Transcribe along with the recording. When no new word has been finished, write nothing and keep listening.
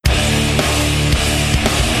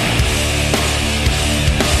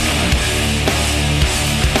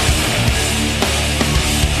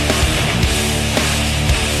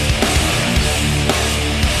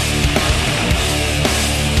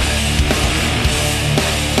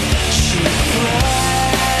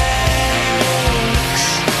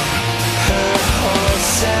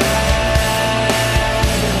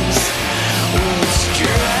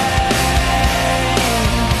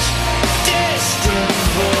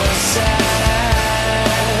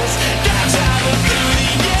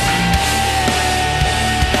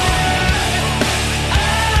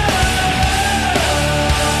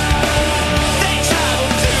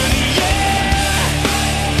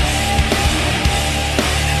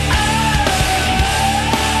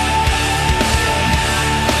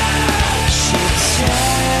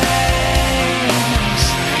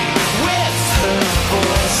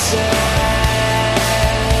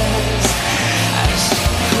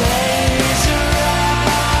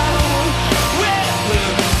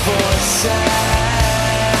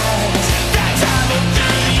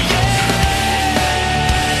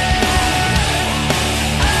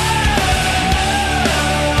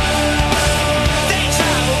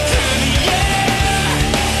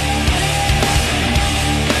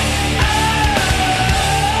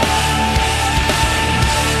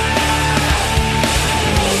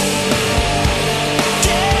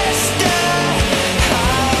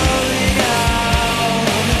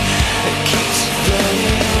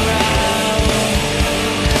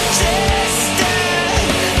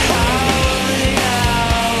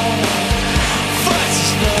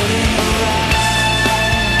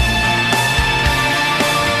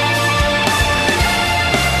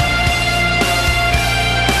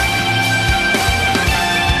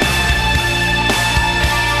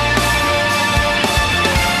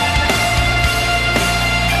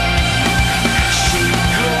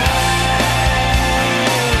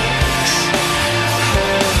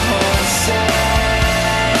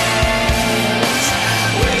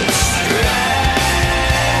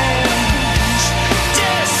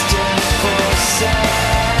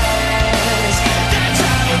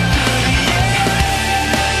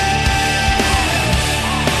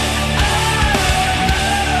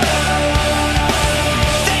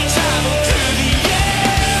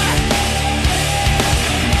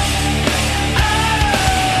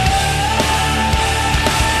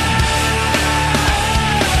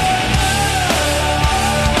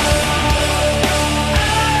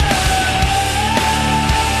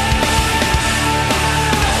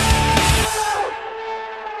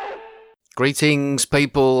Greetings,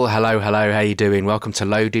 people. Hello, how you doing? Welcome to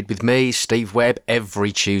Loaded with me, Steve Webb,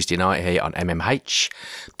 every Tuesday night here on MMH,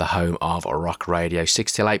 the home of rock radio.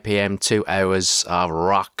 6 till 8 p.m, 2 hours of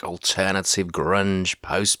rock, alternative, grunge,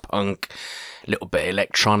 post-punk, a little bit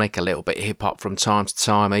electronic, a little bit hip-hop from time to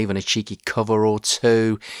time, even a cheeky cover or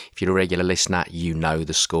two. If you're a regular listener, you know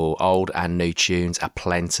the score. Old and new tunes are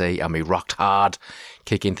plenty, and we rocked hard,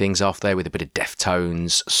 kicking things off there with a bit of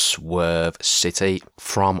Deftones, Swerve City,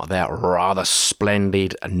 from their rather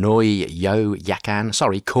splendid Koi no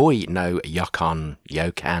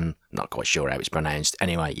Yokan, not quite sure how it's pronounced.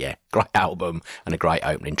 Anyway, yeah, great album and a great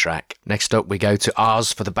opening track. Next up, we go to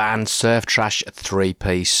Oz for the band Surf Trash, a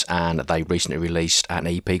three-piece, and they recently released an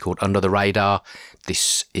EP called Under the Radar.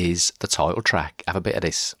 This is the title track. Have a bit of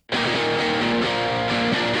this.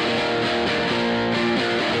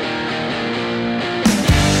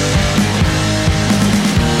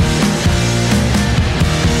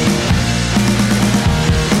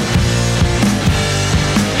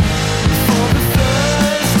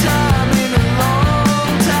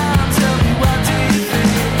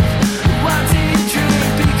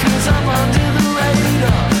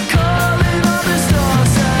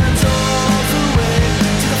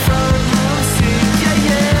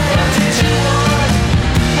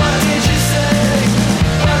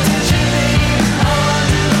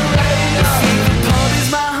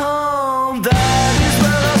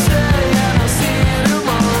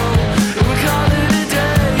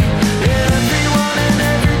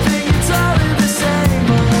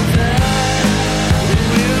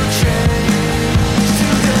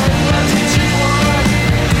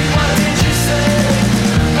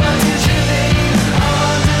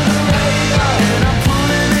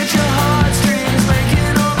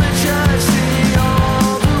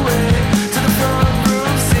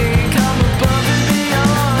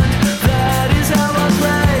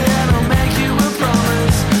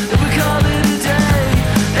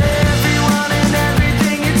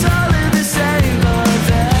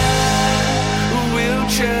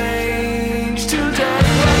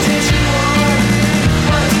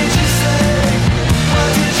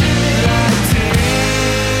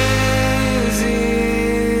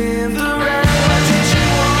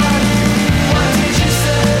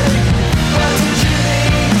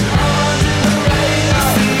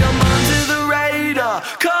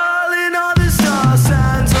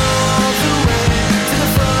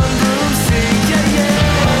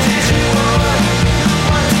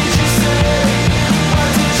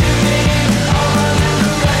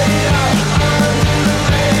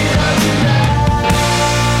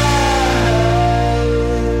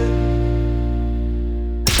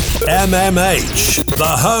 MMH, the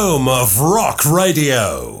home of rock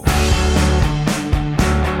radio.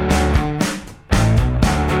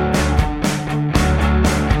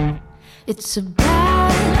 It's a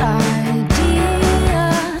bad idea,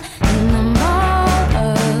 and I'm all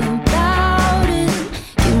about it.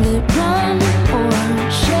 Give it one more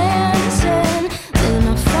chance, and then I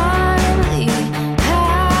finally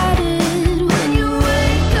had it. When you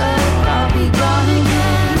wake up, I'll be gone again.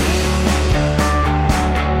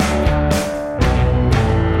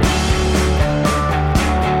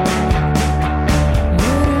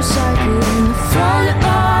 Motorcycle in the front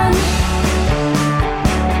lawn.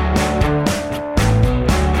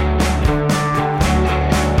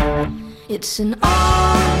 It's an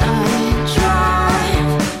all-night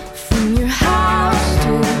drive from your house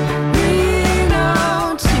to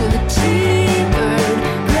Reno to the T-Bird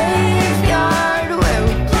graveyard where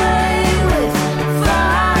we play with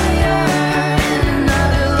fire. In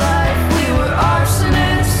another life we were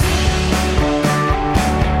arsonists.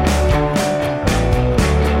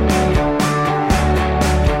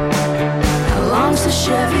 How long's the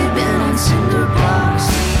Chevy been on cinder blocks?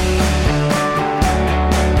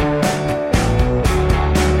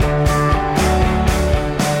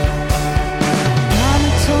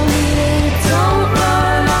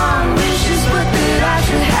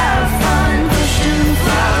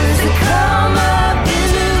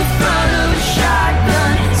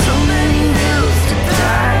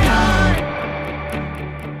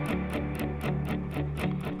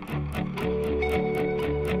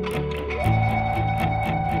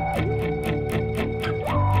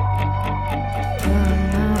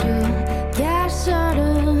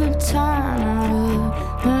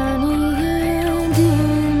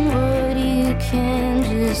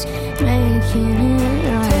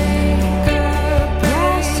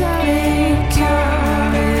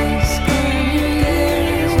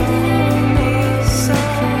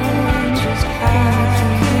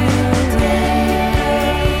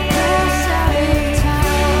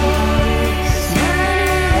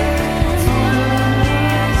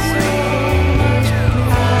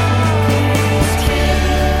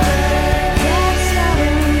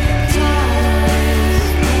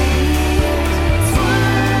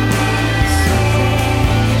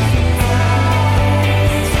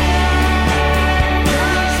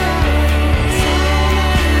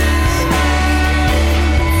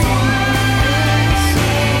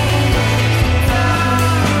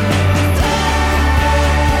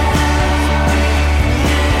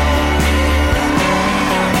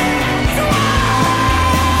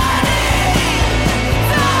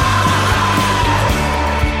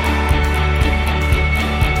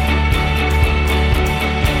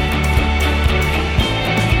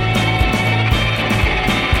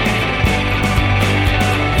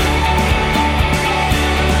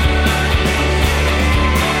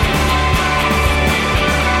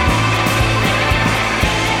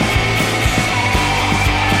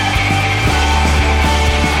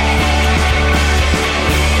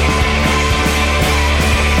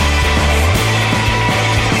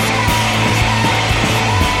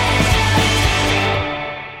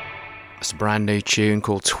 brand new tune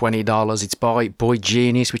called $20. It's by Boy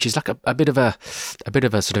Genius, which is like a bit of a sort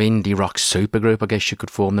of indie rock supergroup, I guess you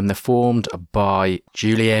could form them. They're formed by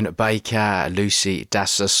Julianne Baker, Lucy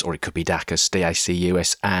Dacus, or it could be Dacus,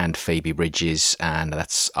 D-A-C-U-S, and Phoebe Bridges, and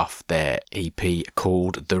that's off their EP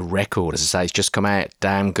called The Record. As I say, it's just come out,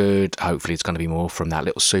 damn good. Hopefully it's going to be more from that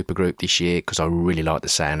little supergroup this year, because I really like the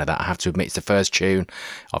sound of that. I have to admit, it's the first tune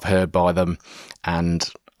I've heard by them,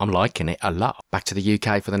 and I'm liking it a lot. Back to the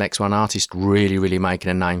UK for the next one. Artist really making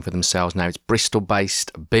a name for themselves now. It's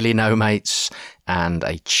Bristol-based Billy No Mates and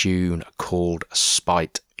a tune called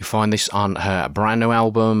Spite. You find this on her brand new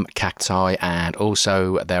album, Cacti, and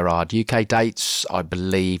also there are UK dates, I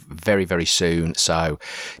believe, very soon. So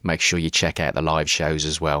make sure you check out the live shows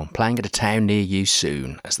as well. Playing at a town near you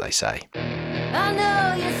soon, as they say. I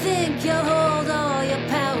know you think you hold all your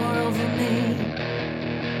power over me,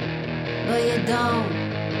 but you don't.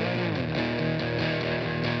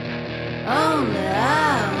 Only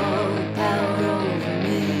I hold power over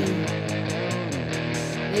me.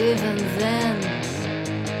 Even then,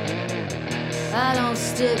 I don't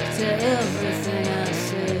stick to everything I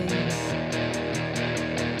say.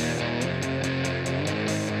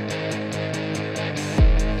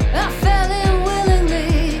 I fell in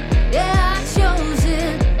willingly, yeah, I chose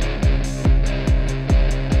it.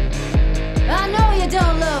 I know you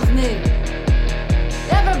don't love me,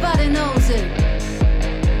 everybody knows it.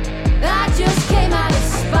 I just came out of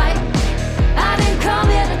spite. I didn't come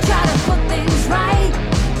here to try to put things right.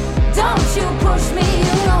 Don't you push me,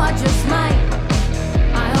 you know I just might.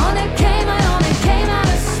 I only came out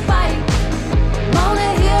of spite. I'm only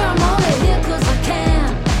here 'cause I can.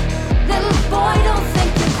 Little boy, don't think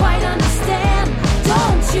you quite understand.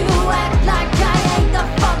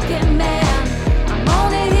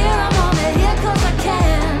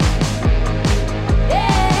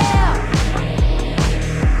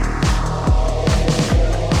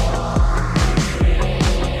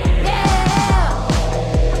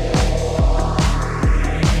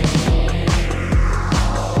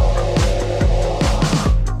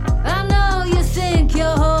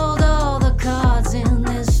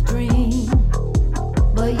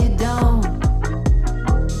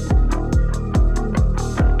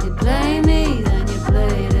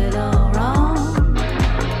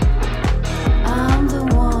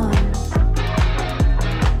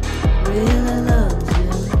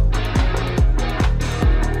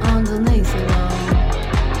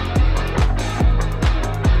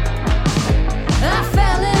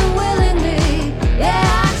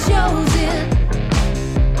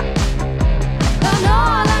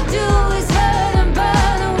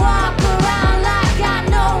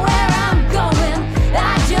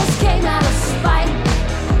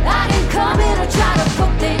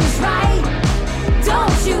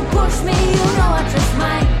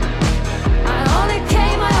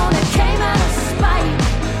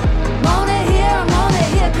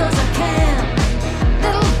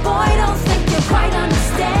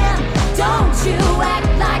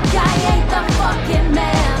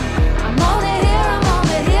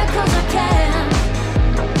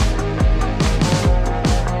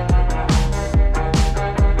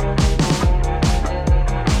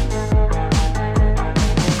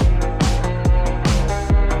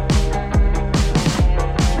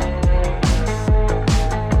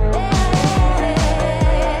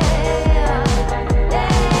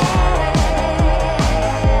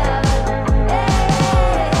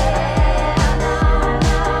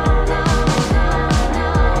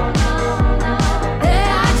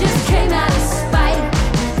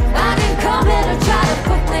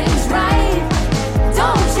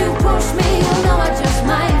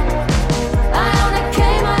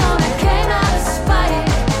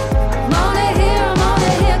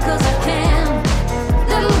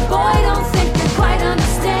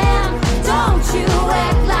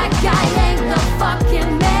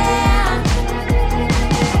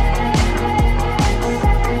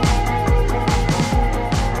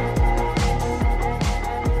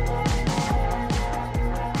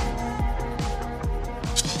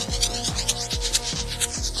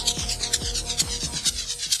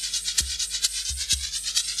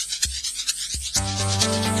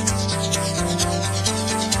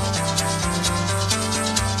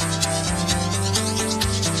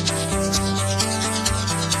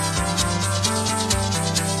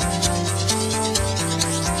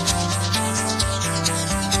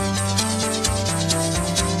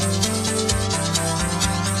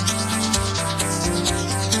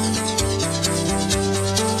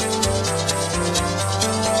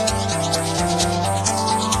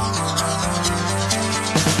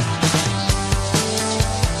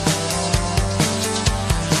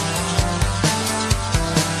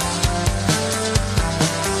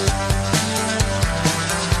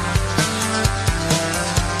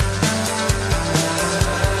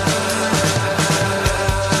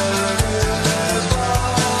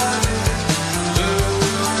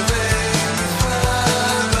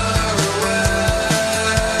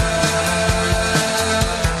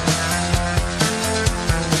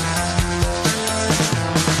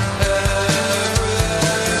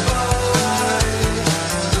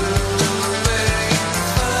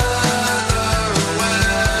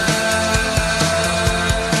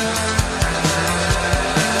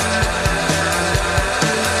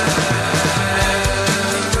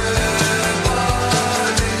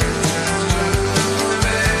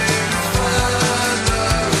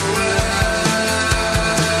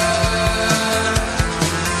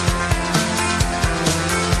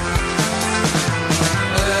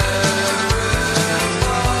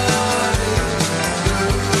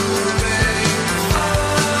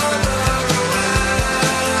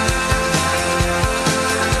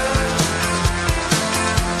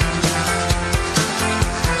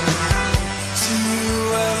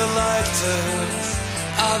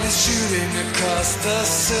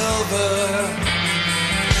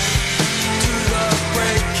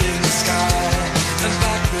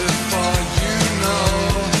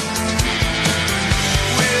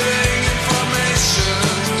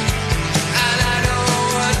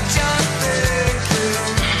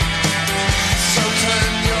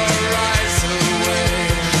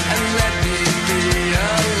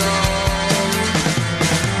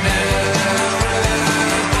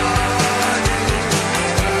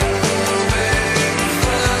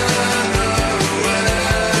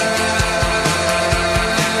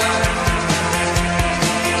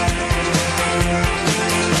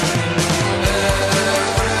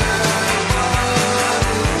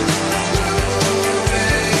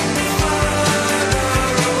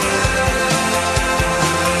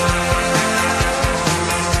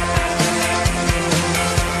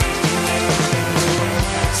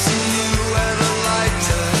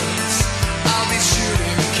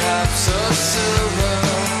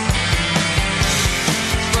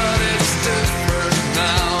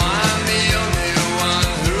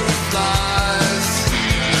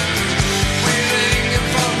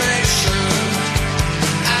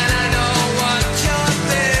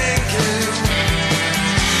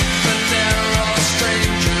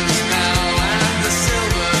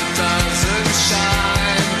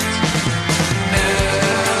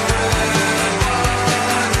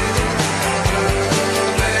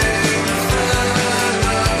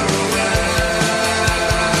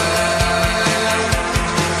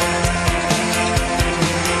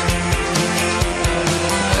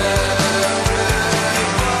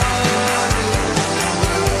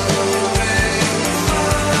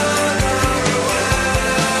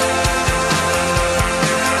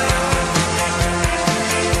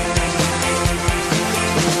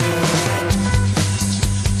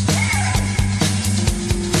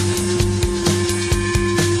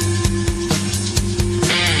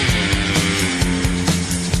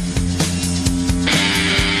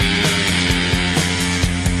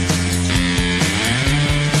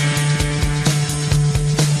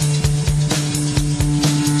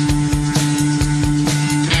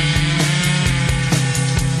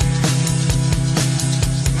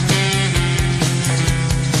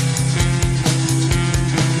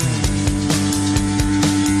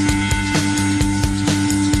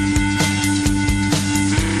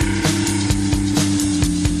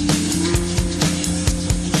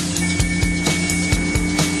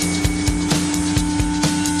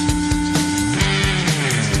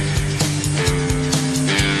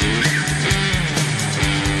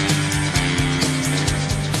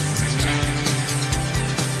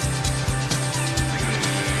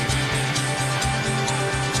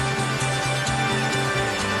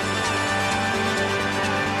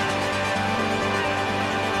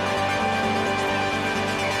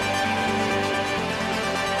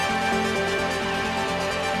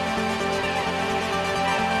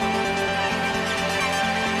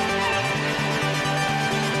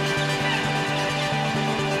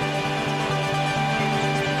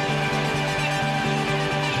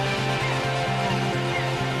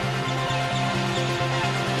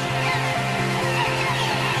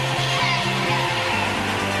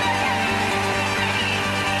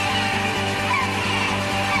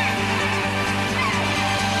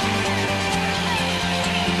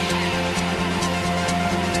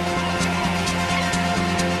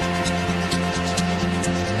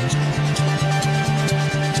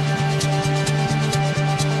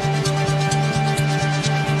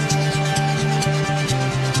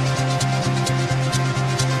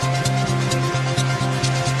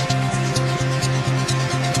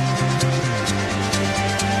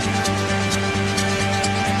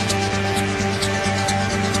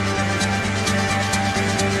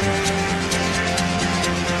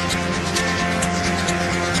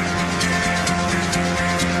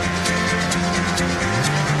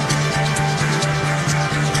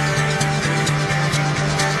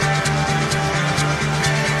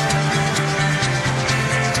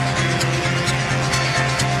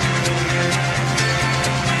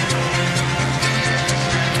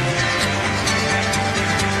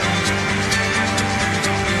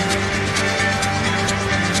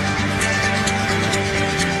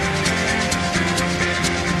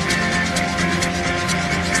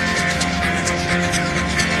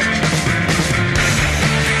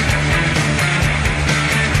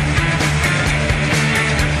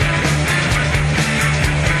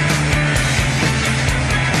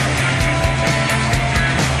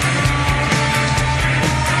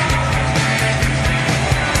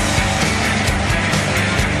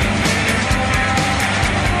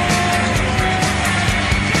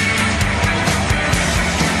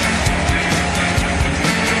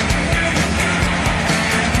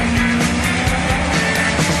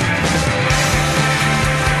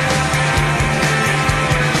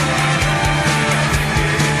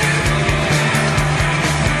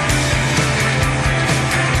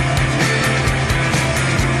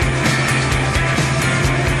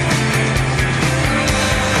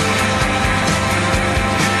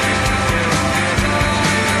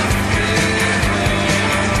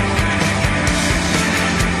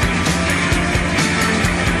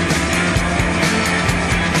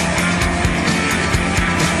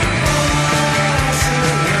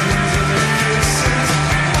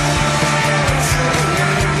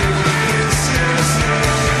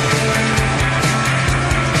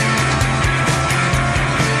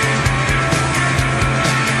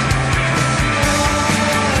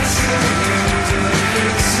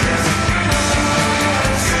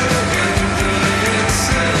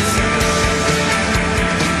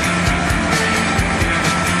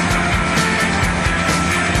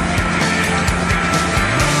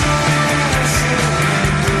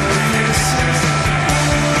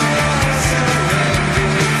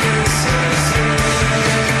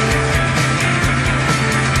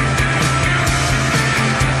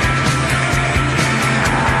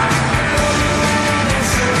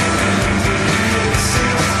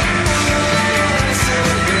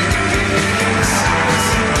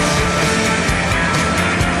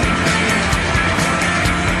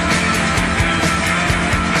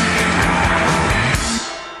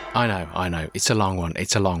 I know. It's a long one.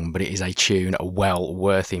 It's a long, but it is a tune well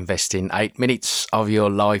worth investing 8 minutes of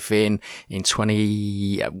your life in. In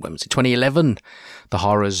 2011, The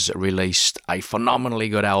Horrors released a phenomenally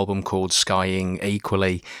good album called Skying,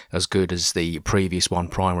 equally as good as the previous one,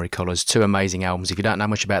 Primary Colours. Two amazing albums. If you don't know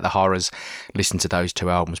much about The Horrors, listen to those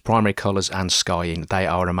two albums, Primary Colours and Skying. They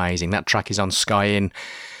are amazing. That track is on Skying,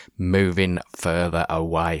 Moving Further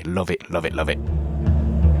Away. Love it, love it, love it.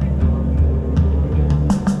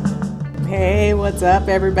 Hey, what's up,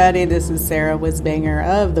 everybody? This is Sarah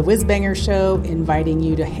Whizbanger of The Whizbanger Show, inviting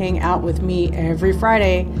you to hang out with me every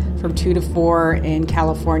Friday from 2 to 4 in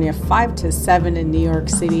California, 5 to 7 in New York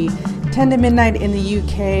City, 10 to midnight in the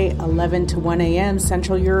UK, 11 to 1 a.m.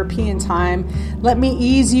 Central European Time. Let me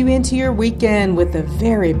ease you into your weekend with the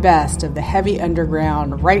very best of the heavy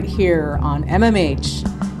underground right here on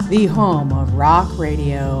MMH, the home of rock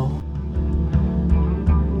radio.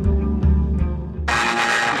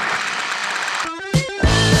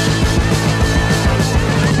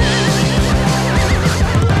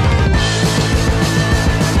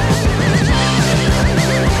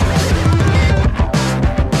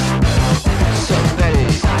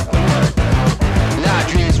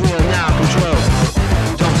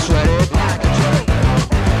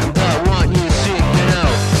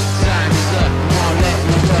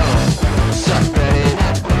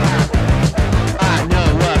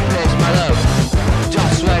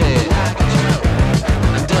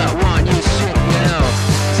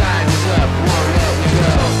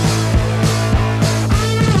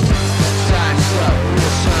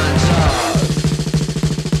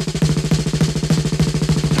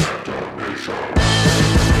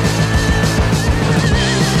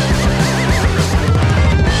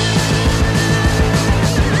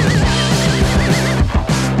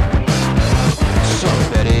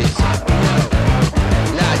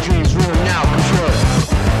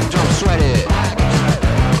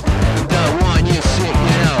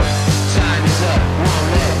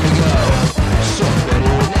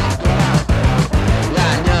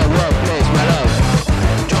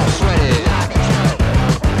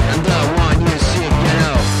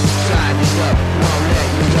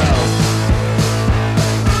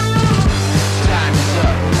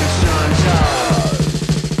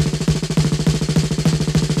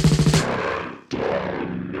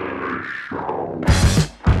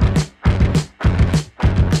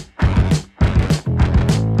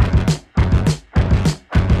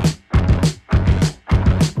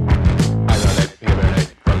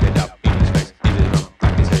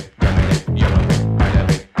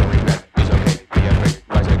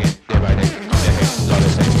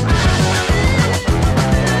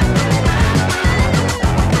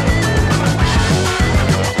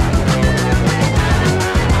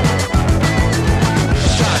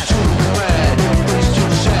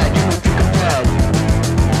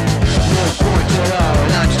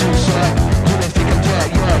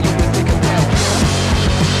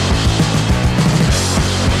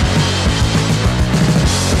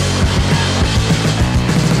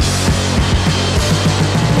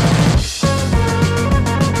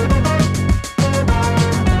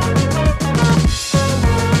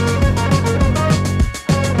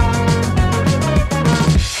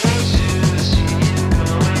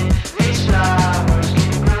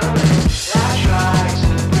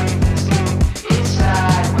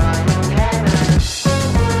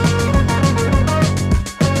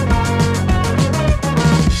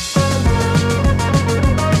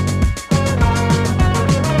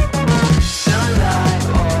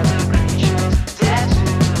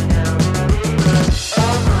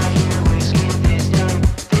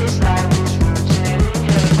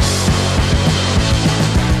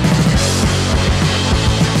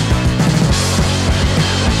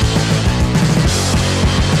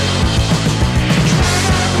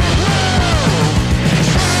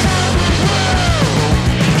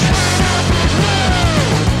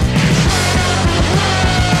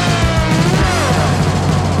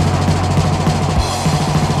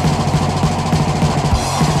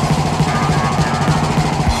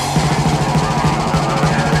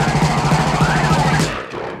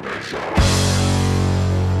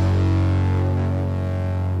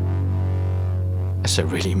 It's a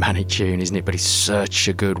really manic tune, isn't it? But it's such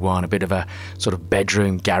a good one. A bit of a sort of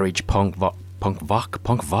bedroom garage punk punk rock.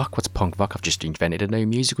 What's punk rock? I've just invented a new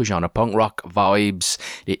musical genre. Punk rock vibes.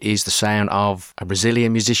 It is the sound of a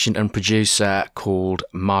Brazilian musician and producer called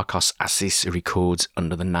Marcos Assis, who records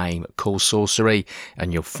under the name Cool Sorcery,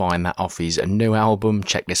 and you'll find that off his new album.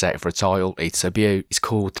 Check this out for a title. It's a beaut. It's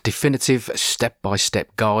called The Definitive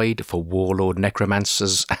Step-by-Step Guide for Warlord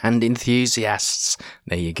Necromancers and Enthusiasts.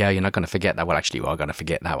 There you go. You're not going to forget that. Well, actually, you are going to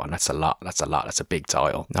forget that one. That's a lot. That's a big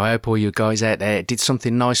title. Now, I hope all you guys out there did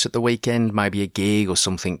something nice at the weekend, maybe a gig or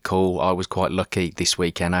something cool. I was quite lucky this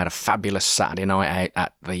weekend. I had a fabulous Saturday night out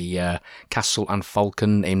at the Castle and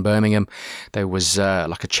Falcon in Birmingham. There was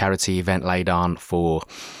like a charity event laid on for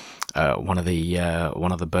one of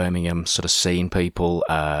the Birmingham sort of scene people,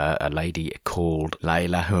 a lady called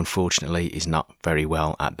Layla, who unfortunately is not very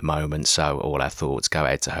well at the moment, so all our thoughts go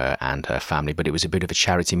out to her and her family. But it was a bit of a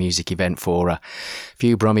charity music event for her. A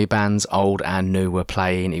few Brummie bands, old and new, were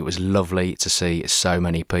playing. It was lovely to see so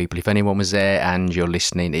many people. If anyone was there and you're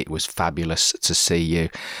listening, it was fabulous to see you.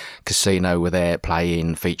 Casino were there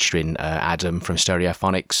playing, featuring Adam from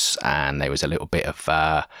Stereophonics, and there was a little bit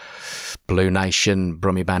of Blue Nation,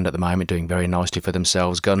 Brummie band at the moment, doing very nicely for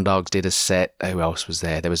themselves. Gundogs did a set. Who else was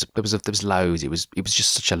there? There was loads. It was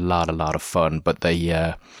just such a lot of fun. But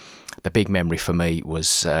the big memory for me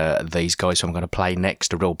was these guys who I'm going to play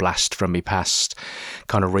next, a real blast from me past,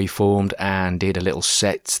 kind of reformed and did a little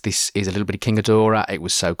set. This is a little bit of King Adora. It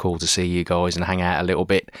was so cool to see you guys and hang out a little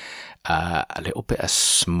bit. A little bit of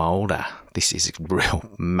Smolder. This is a real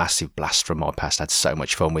massive blast from my past. I had so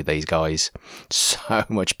much fun with these guys. So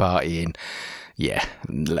much partying. Yeah,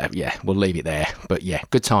 we'll leave it there. But yeah,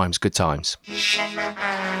 good times.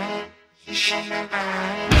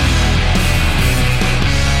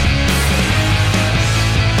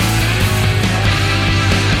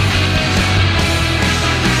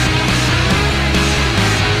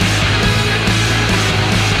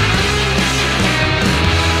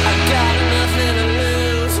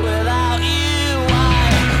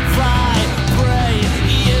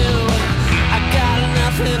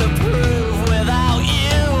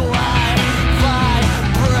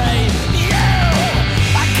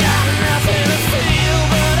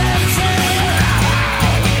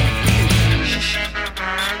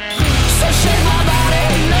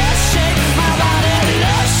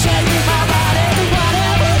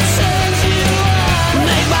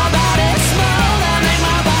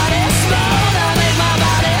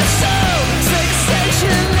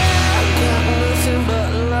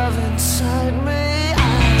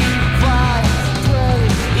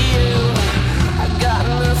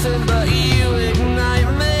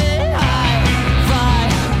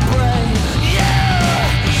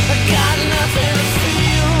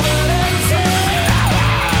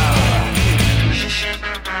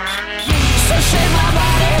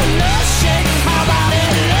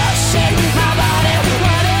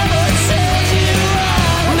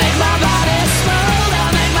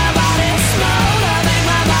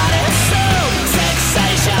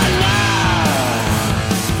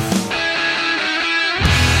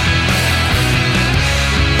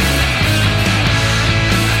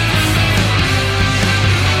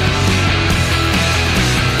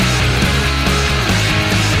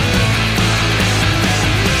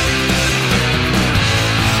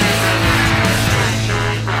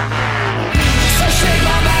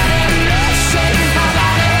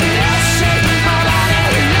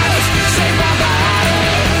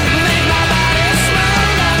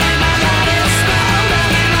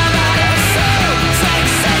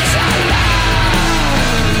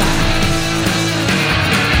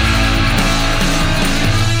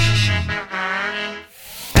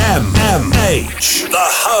 MMH, the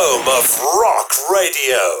home of rock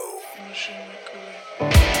radio.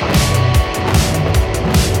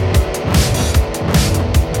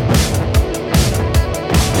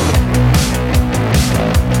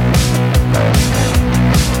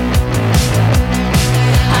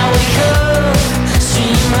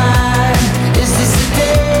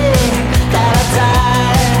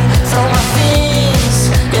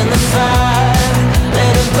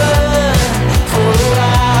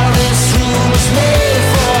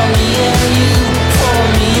 For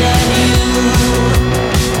me and you.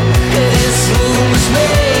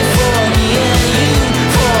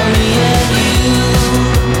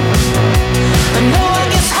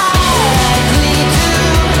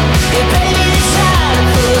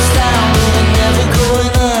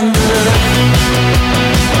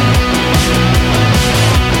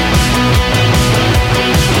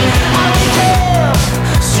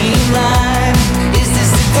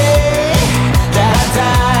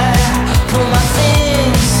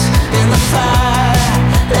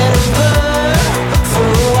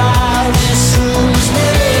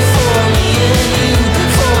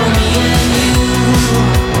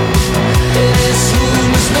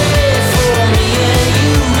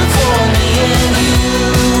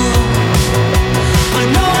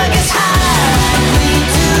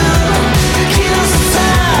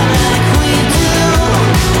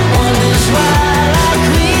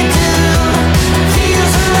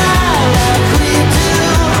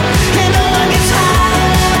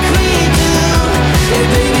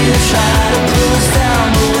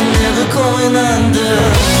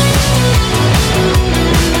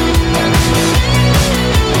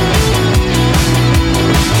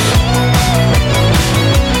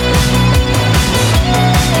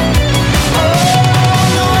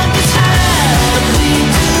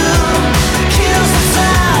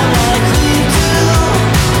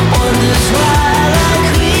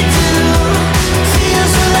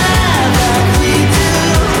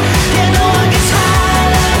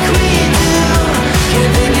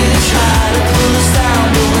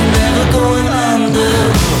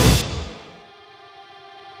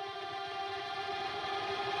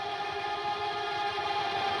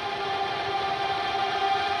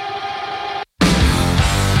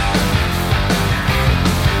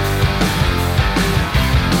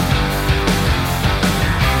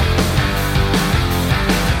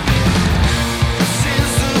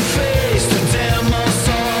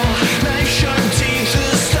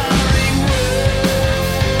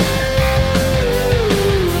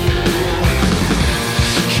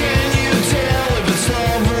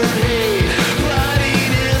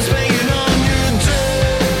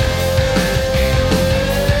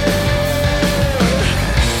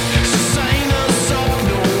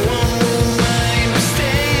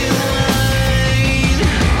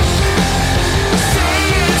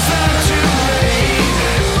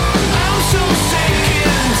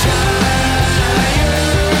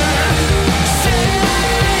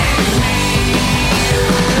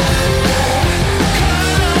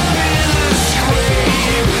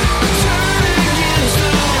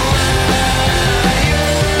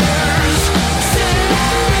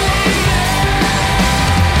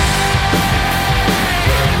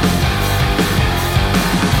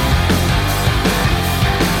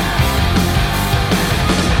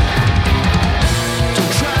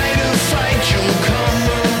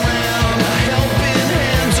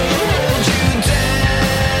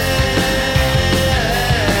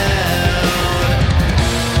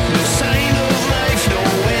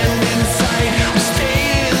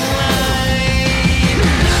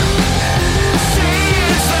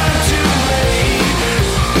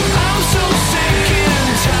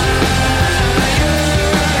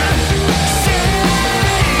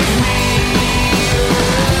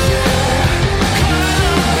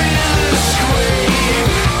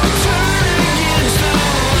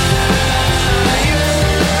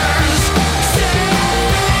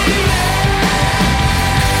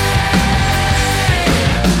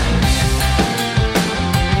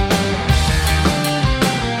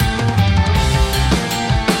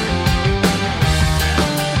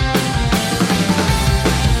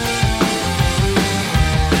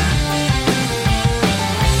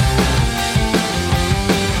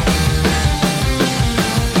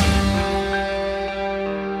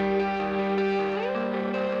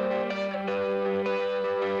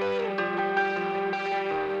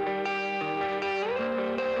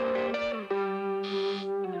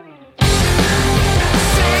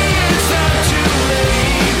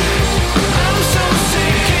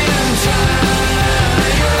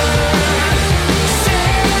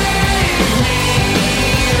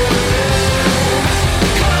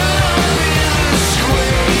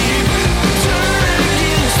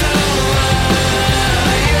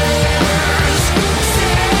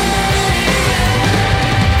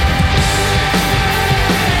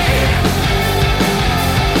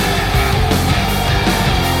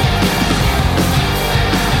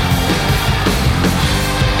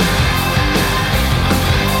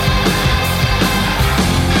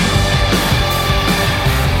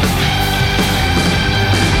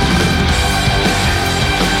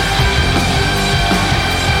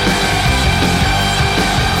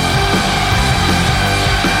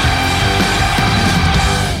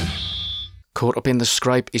 Caught Up in the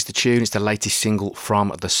Scrape is the tune. It's the latest single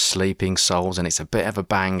from The Sleeping Souls, and it's a bit of a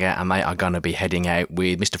banger, and they are going to be heading out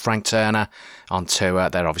with Mr. Frank Turner on tour.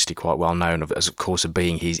 They're obviously quite well known, as of course, of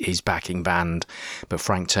being his backing band, but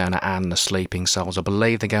Frank Turner and The Sleeping Souls, I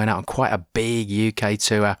believe they're going out on quite a big UK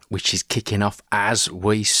tour, which is kicking off as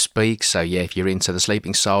we speak. So yeah, if you're into The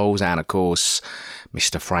Sleeping Souls and, of course,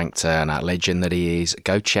 Mr. Frank Turner, legend that he is,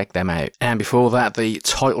 go check them out. And before that, the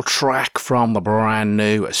title track from the brand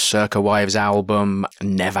new Circa Waves album,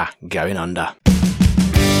 Never Going Under.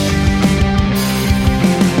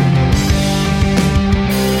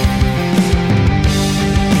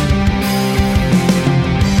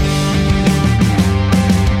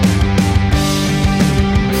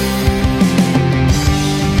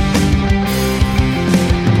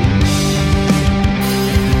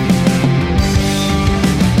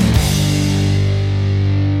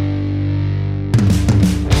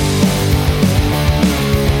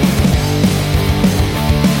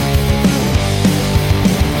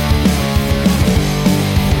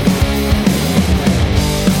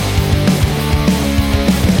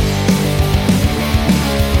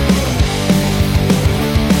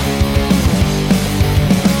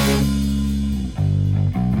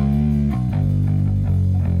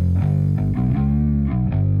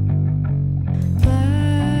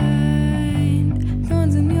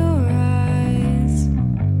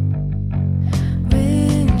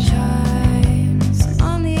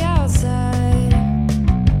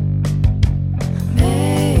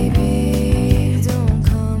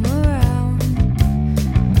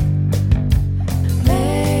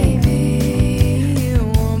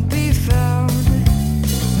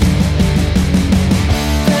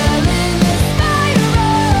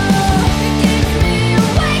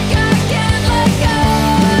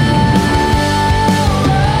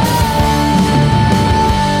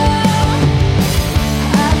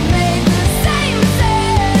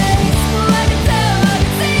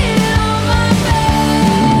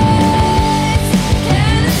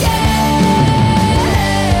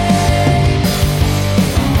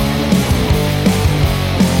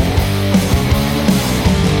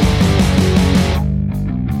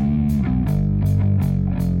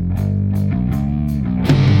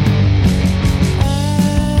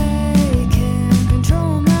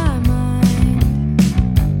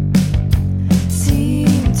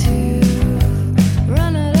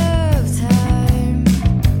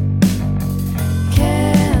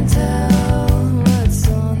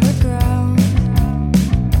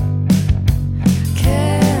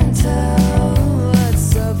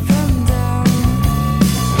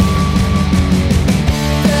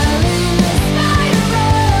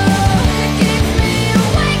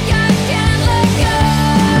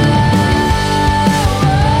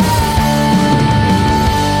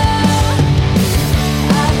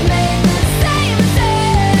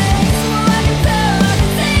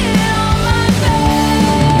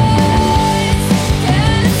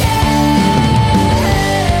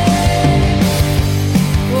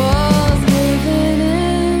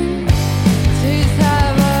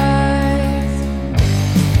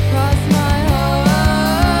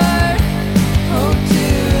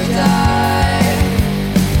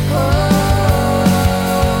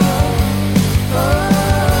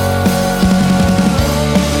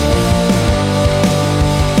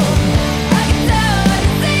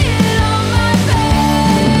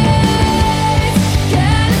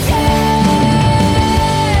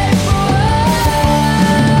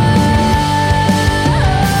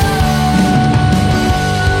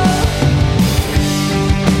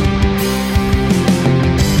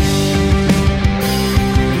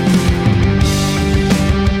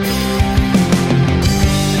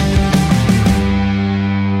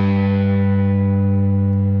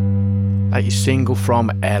 Single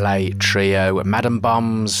from LA trio Madam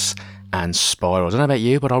Bombs and Spiral. I don't know about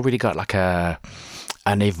you, but I really got like a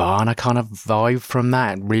Nirvana kind of vibe from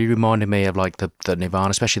that. It really reminded me of like the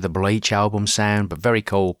Nirvana, especially the Bleach album sound, but very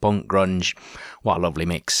cool, punk grunge. What a lovely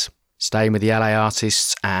mix. Staying with the LA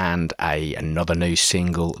artists and another new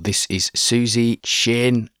single. This is Susie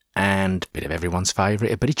Shin and a bit of everyone's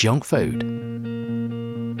favourite, a bit of junk food.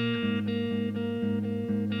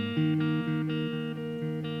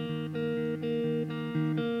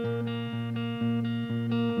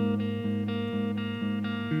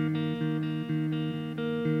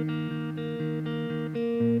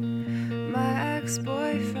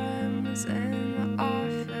 Ex-boyfriend was in the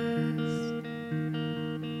office.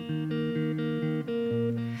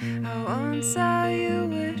 I won't tell you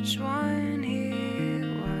which one he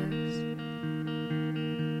was.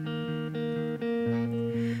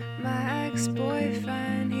 My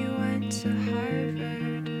ex-boyfriend, he went to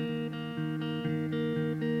Harvard.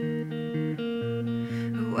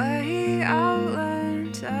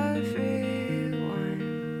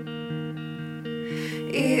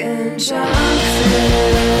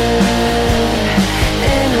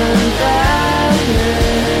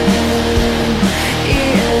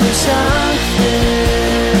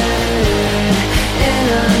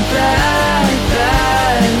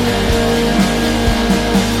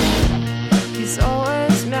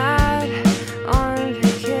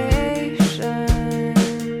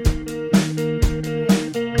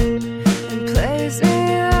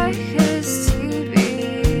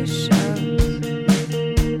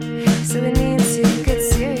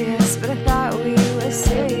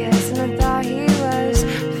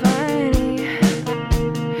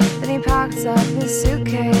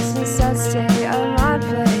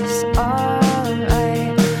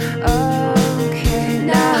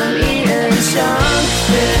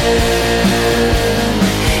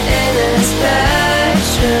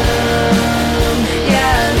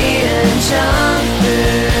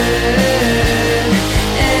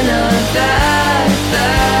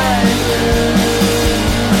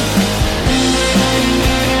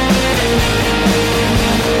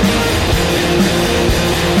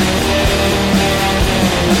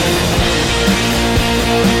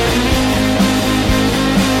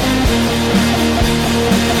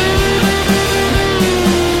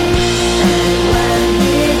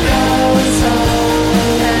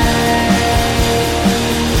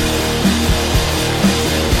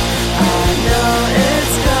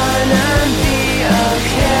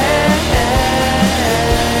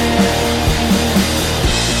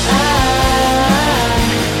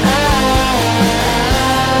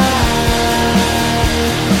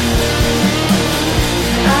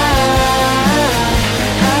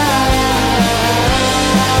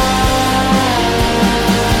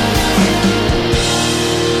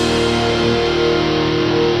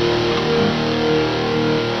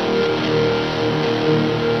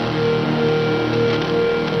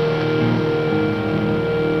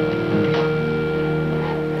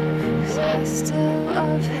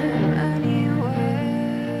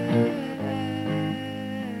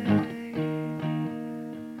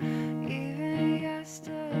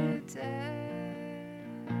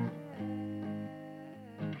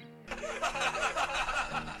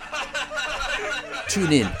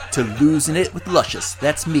 Tune in to Losing It with Luscious.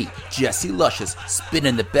 That's me, Jesse Luscious,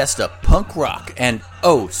 spinning the best of punk rock and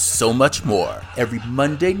oh so much more every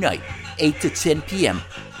Monday night, 8 to 10 p.m.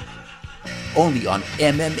 Only on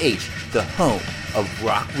MMH, the home of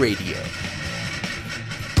rock radio.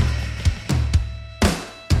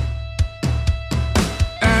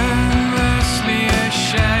 Endlessly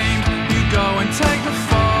ashamed, you go and take the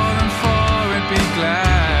fall and for it be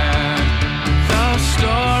glad. Those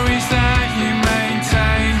stories that you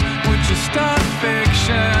maintain were just a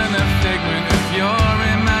fiction, a figment of your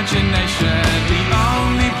imagination. The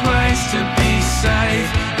only place to be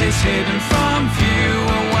safe is hidden from view,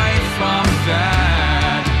 away from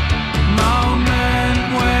that moment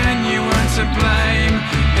when you weren't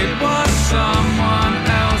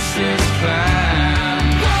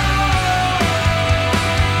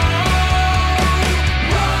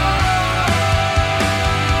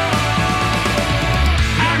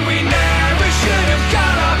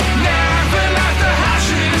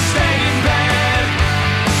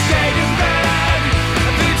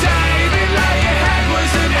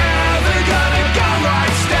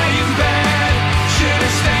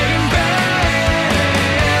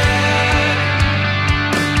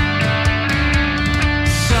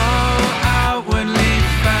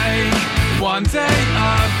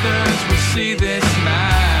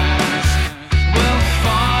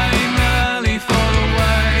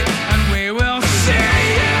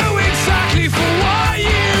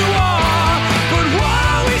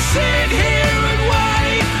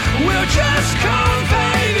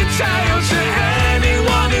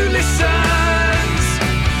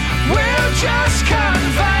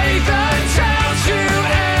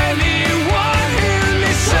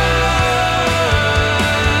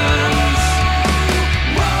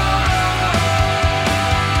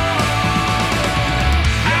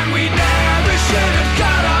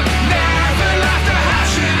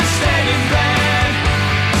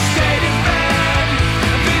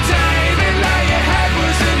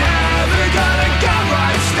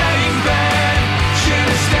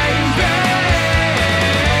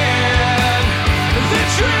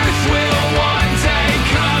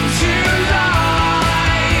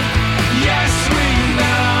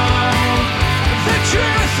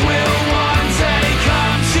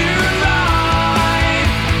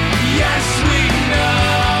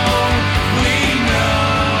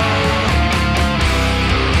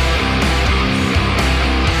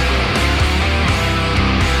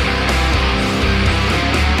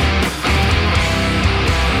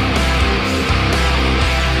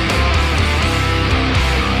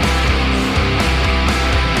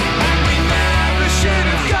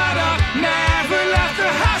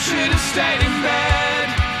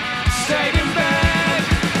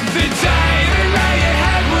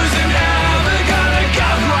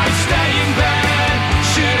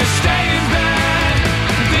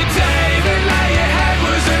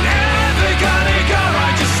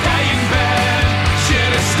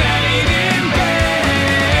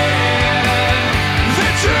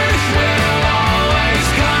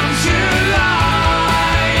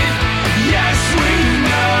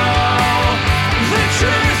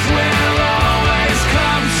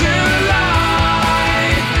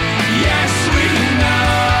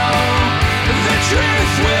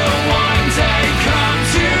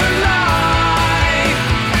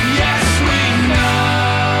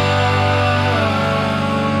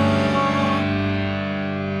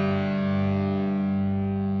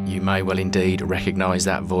may well indeed recognise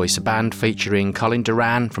that voice. A band featuring Colin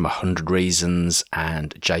Duran from 100 Reasons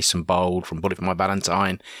and Jason Bold from Bullet for My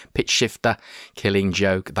Valentine, Pitch Shifter, Killing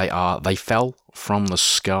Joke. They Fell from the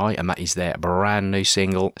Sky, and that is their brand new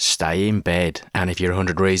single, Stay in Bed. And if you're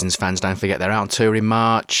 100 Reasons fans, don't forget they're out on tour in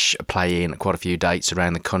March, playing quite a few dates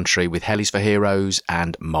around the country with Hell is for Heroes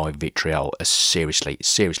and My Vitriol. A seriously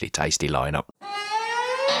tasty lineup.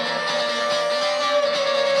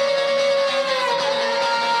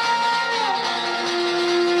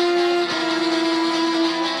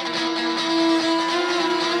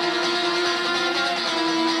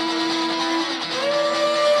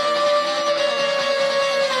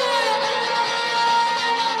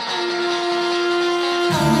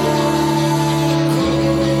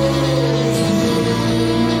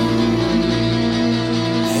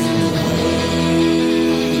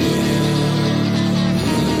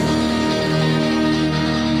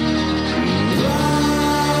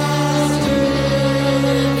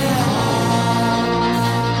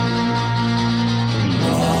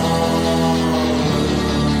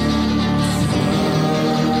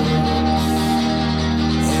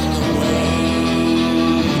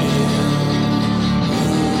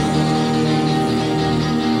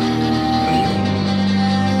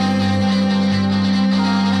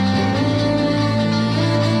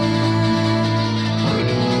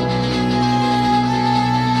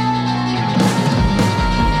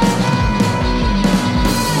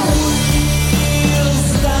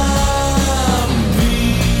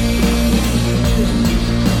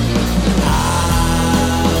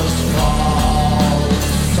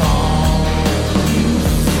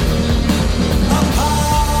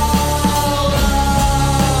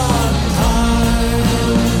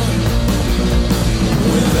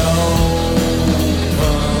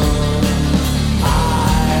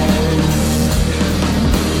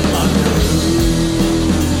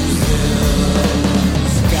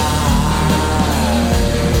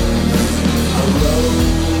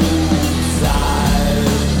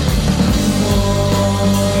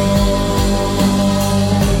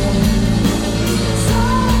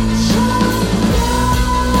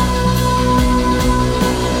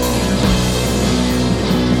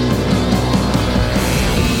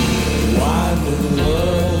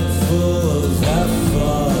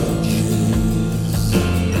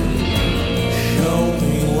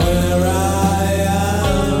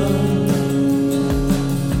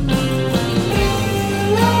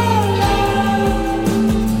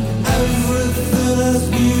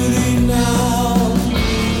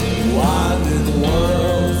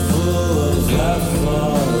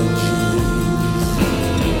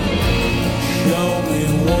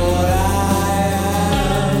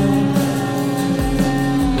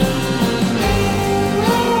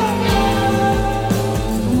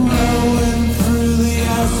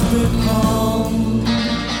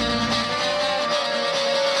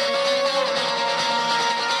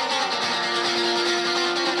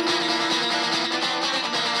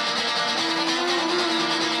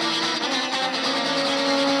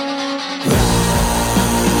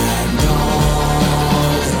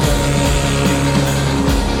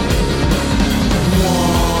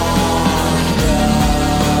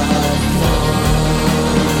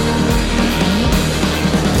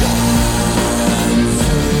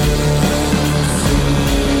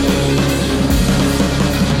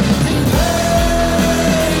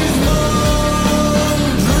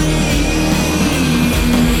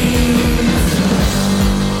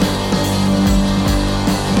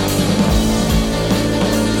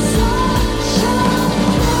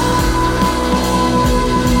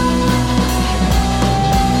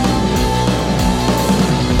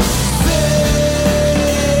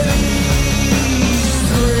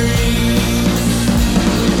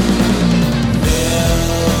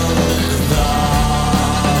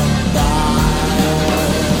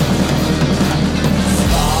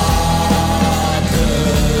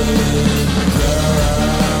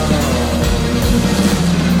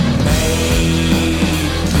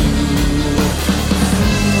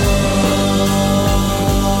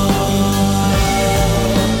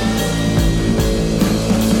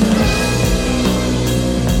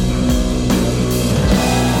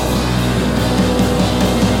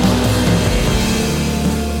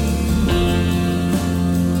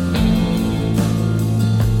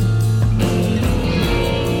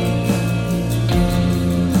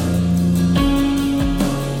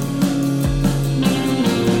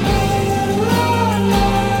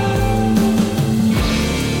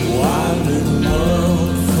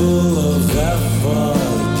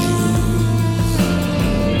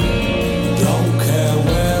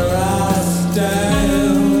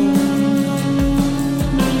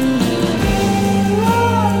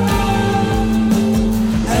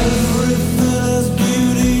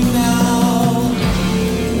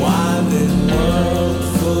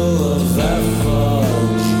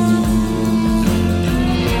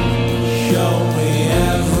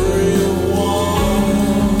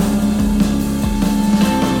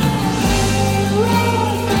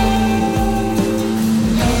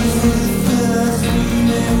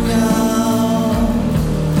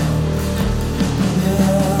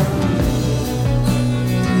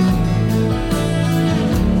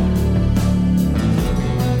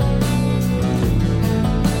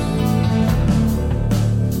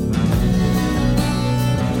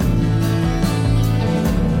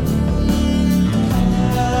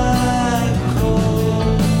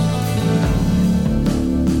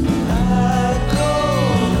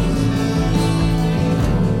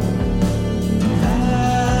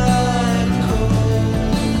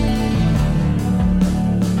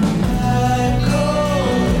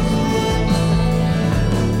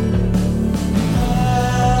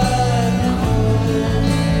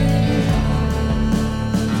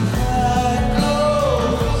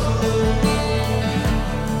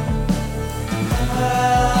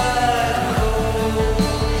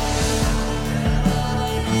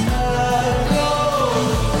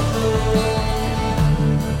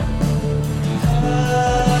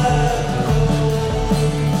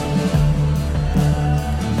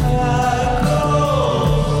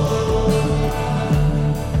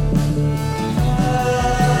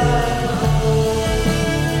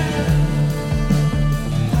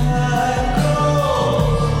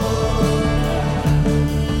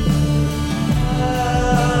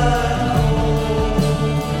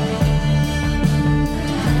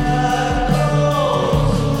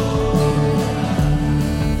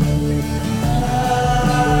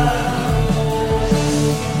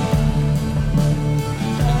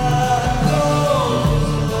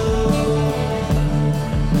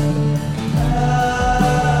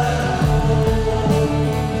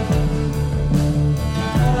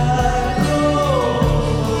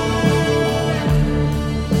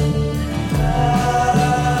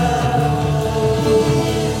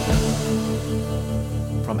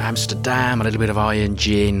 Amsterdam, a little bit of Iron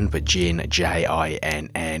Gin, but gin,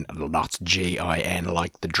 J-I-N-N, not G-I-N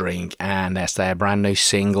like the drink, and that's their brand new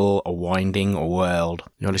single, A Winding World.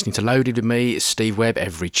 You're listening to Loaded with me, Steve Webb,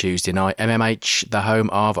 every Tuesday night. MMH, the home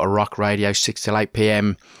of Rock Radio, 6 till 8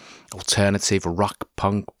 p.m. Alternative, rock,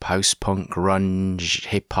 punk, post-punk, grunge,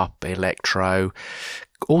 hip-hop, electro,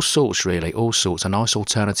 all sorts really, all sorts. A nice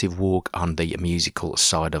alternative walk on the musical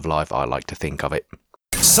side of life, I like to think of it.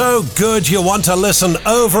 So good you want to listen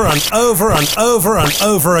over and over and over and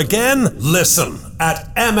over again? Listen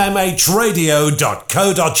at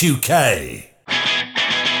mmhradio.co.uk. Up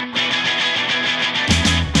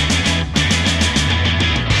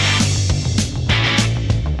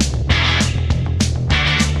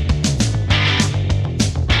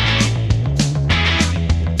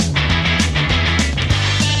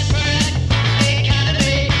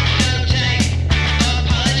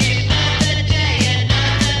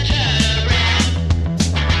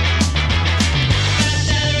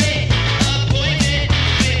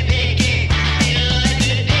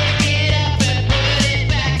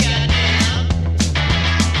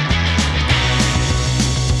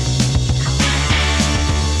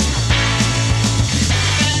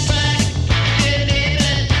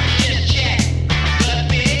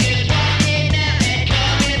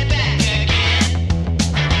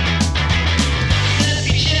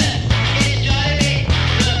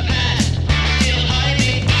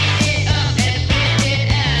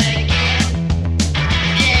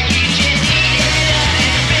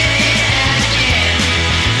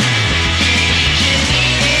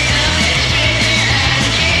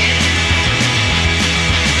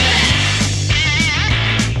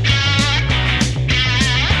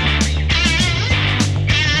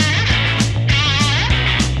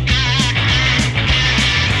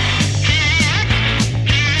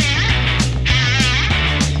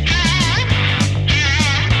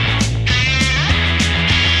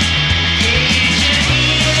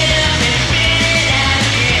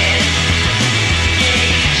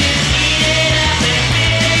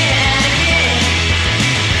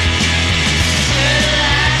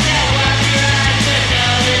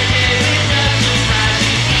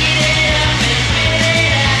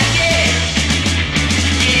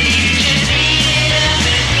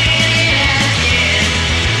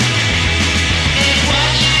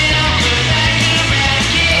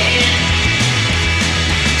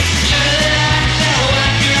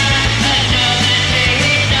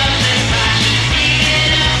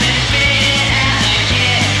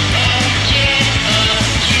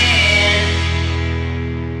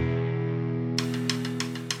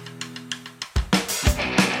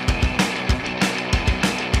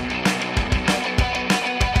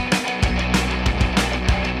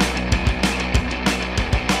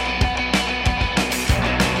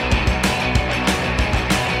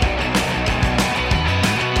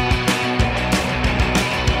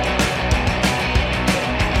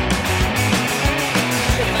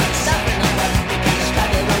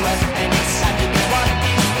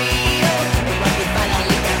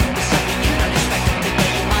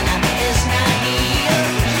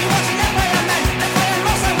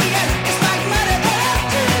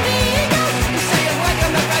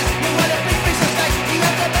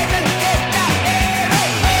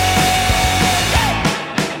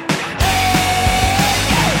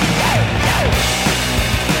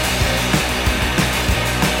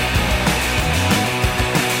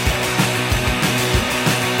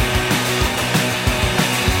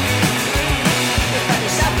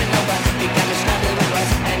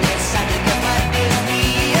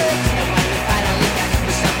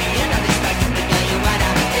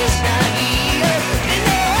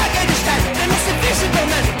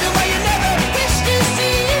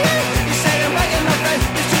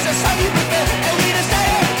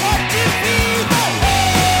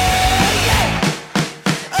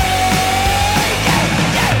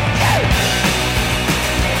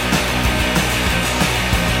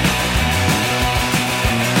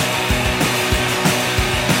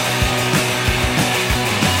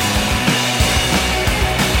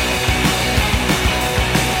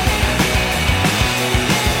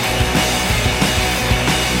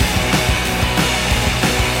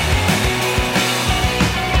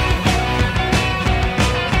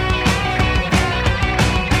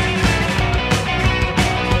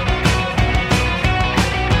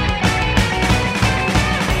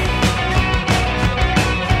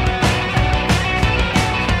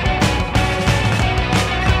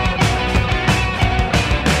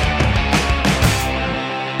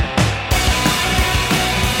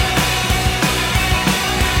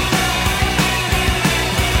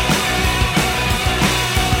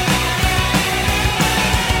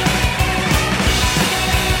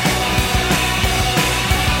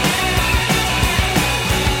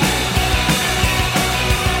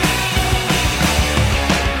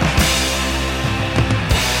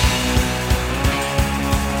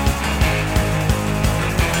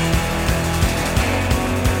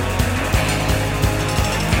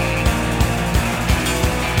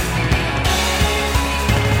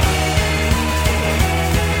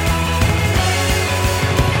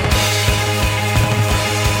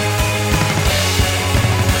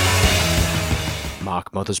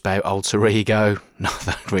bothers about Alter Ego.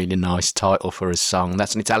 Another really nice title for a song.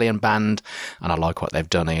 That's an Italian band, and I like what they've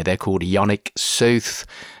done here. They're called Ionic South.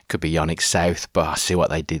 Could be Ionic South, but I see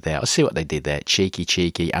what they did there.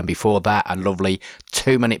 Cheeky. And before that, a lovely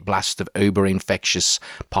 2-minute blast of uber infectious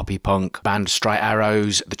poppy punk band Straight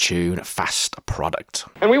Arrows, the tune Fast Product.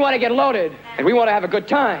 And we want to get loaded, and we want to have a good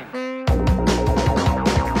time.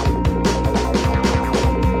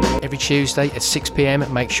 Every Tuesday at 6 p.m,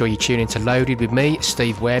 make sure you tune into Loaded with me,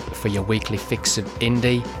 Steve Webb, for your weekly fix of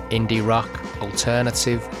indie rock,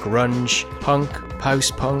 alternative, grunge, punk,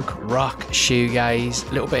 post-punk, rock, shoegaze,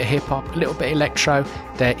 a little bit of hip-hop, a little bit of electro.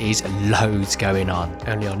 There is loads going on.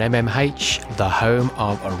 Only on MMH, the home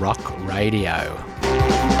of rock radio.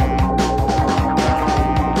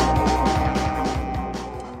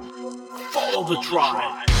 Follow the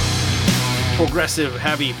tribe. Progressive,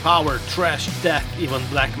 heavy, power, trash, death, even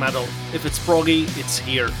black metal. If it's proggy, it's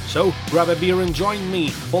here. So grab a beer and join me.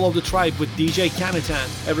 Follow the tribe with DJ Canitan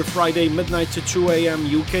every Friday midnight to 2 a.m.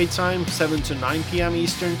 UK time, 7 to 9 p.m.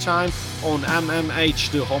 Eastern time on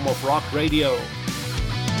MMH, the home of rock radio.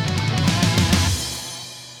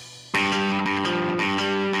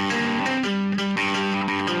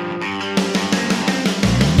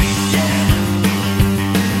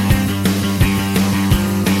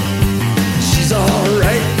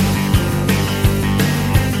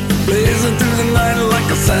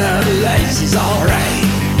 Satellite, she's alright.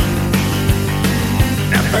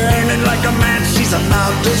 Now burning like a match, she's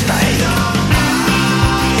about to strike.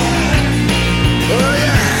 Oh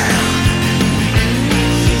yeah.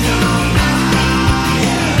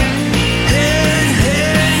 Hey, hey,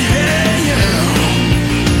 hey, yeah.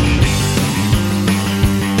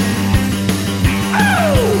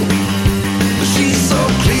 Oh, she's so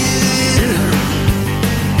clear,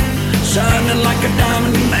 shining like a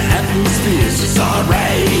diamond in the atmosphere. She's alright.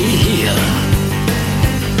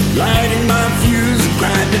 Lighting my fuse,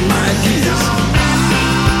 grinding my gears.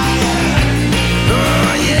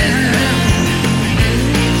 Oh yeah.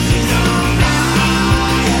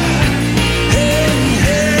 Hey,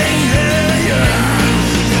 hey, hey, yeah.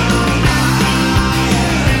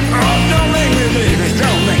 Oh, don't make me, baby,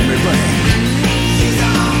 don't make me break.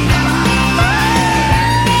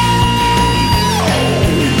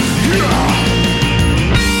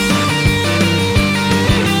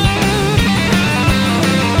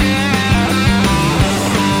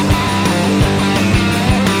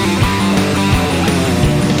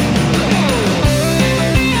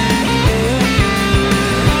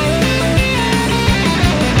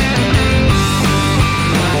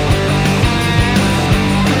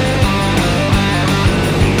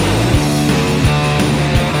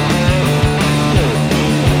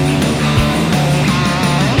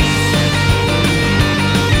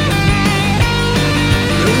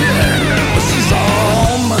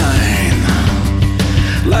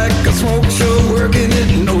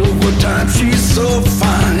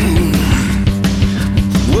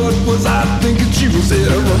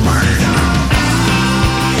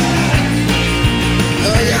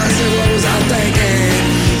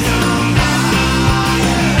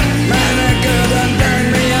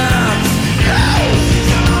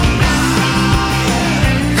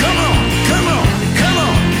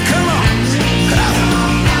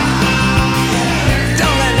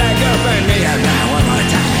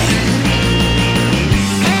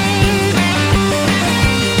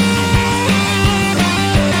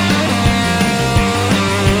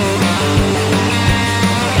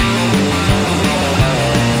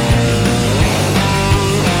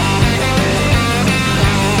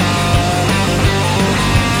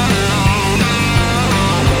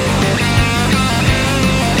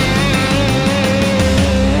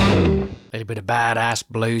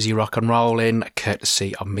 Bluesy rock and rollin',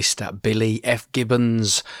 courtesy of Mr. Billy F.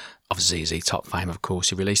 Gibbons of ZZ Top fame, of course.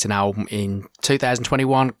 He released an album in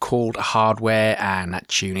 2021 called Hardware, and that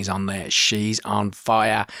tune is on there, She's on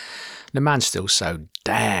Fire. The man's still so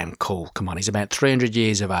damn cool. Come on, he's about 300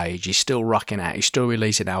 years of age. He's still rocking out. He's still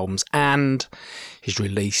releasing albums, and he's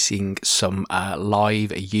releasing some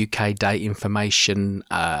live UK date information.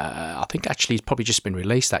 I think actually he's probably just been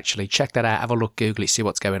released, actually. Check that out. Have a look, Google it, see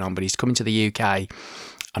what's going on. But he's coming to the UK,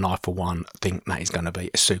 and I, for one, think that is going to be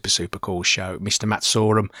a super, super cool show. Mr. Matt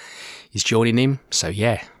Sorum is joining him. So,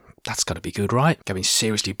 yeah, that's got to be good, right? Going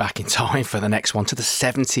seriously back in time for the next one to the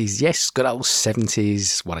 70s. Yes, good old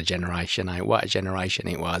 70s. What a generation, eh? What a generation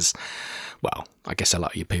it was. Well, I guess a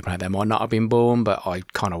lot of you people out there might not have been born, but I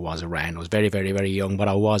kind of was around. I was very, very, very young, but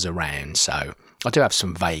I was around. So I do have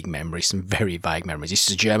some vague memories, some very vague memories. This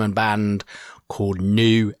is a German band called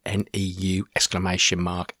Neu, N-E-U, !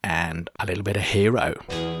 And a little bit of Hero.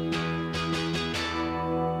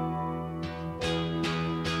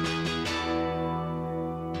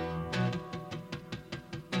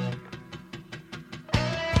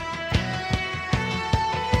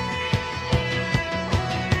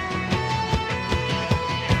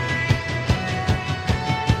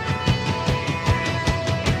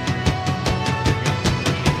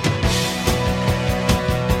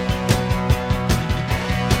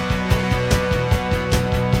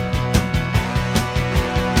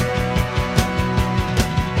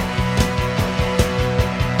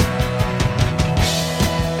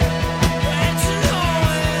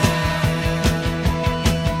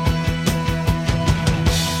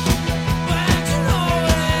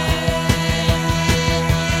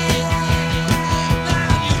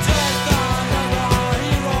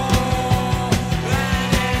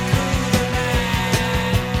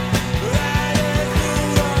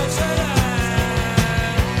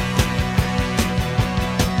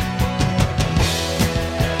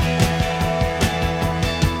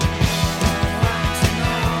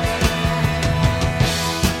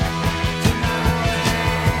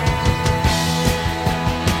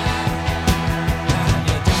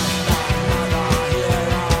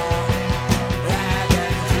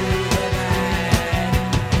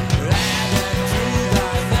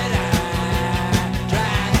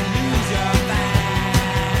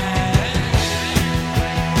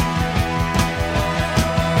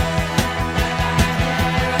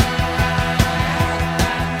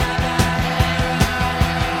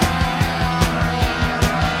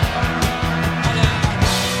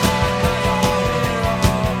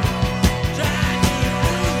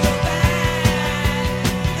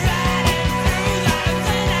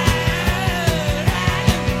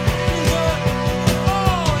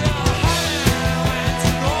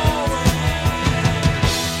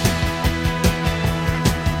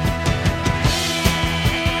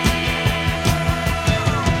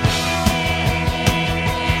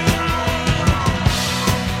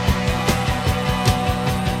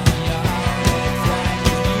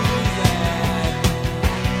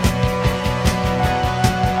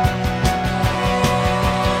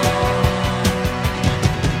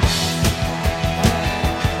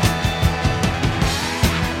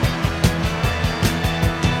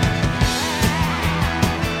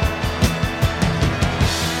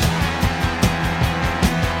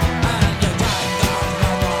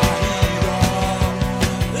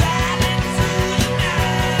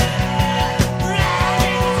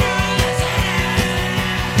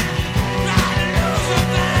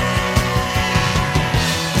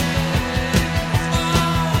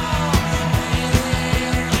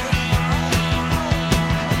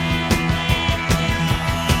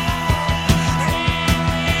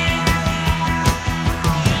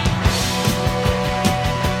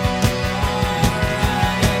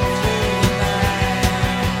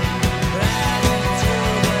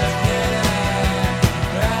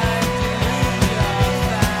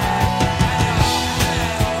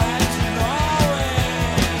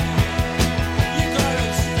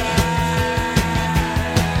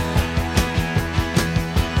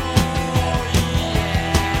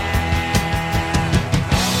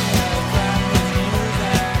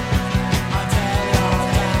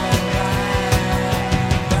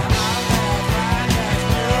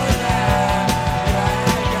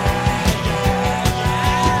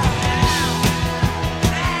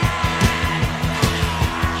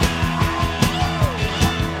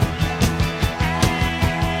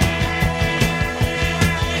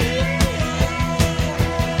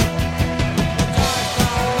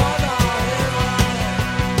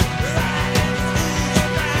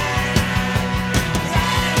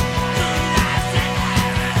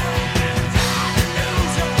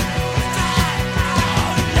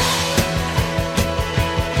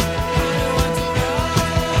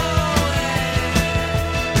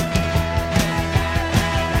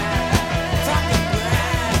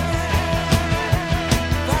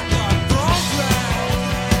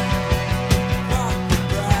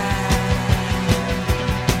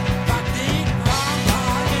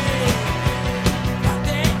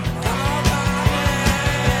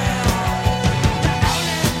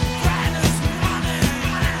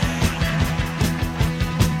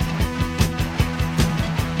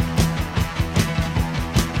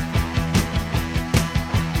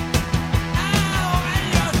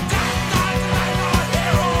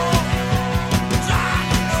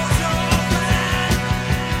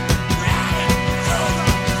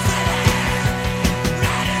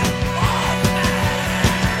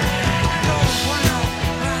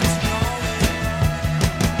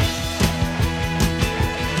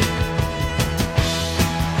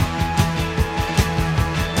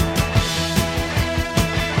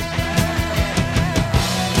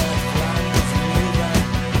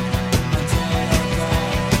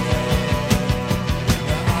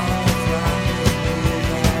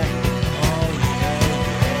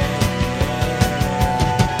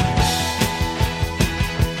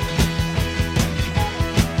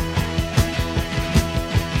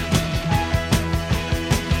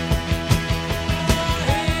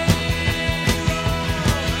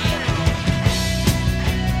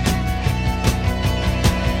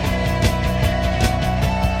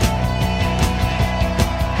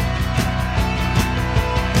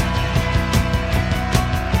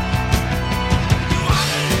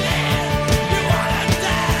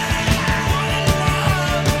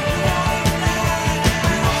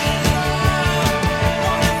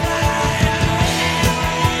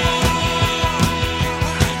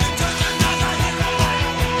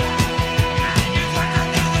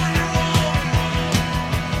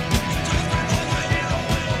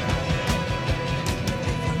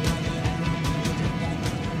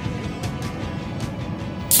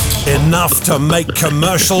 enough to make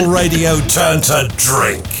commercial radio turn to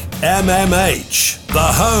drink. MMH, the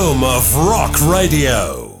home of rock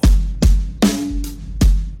radio.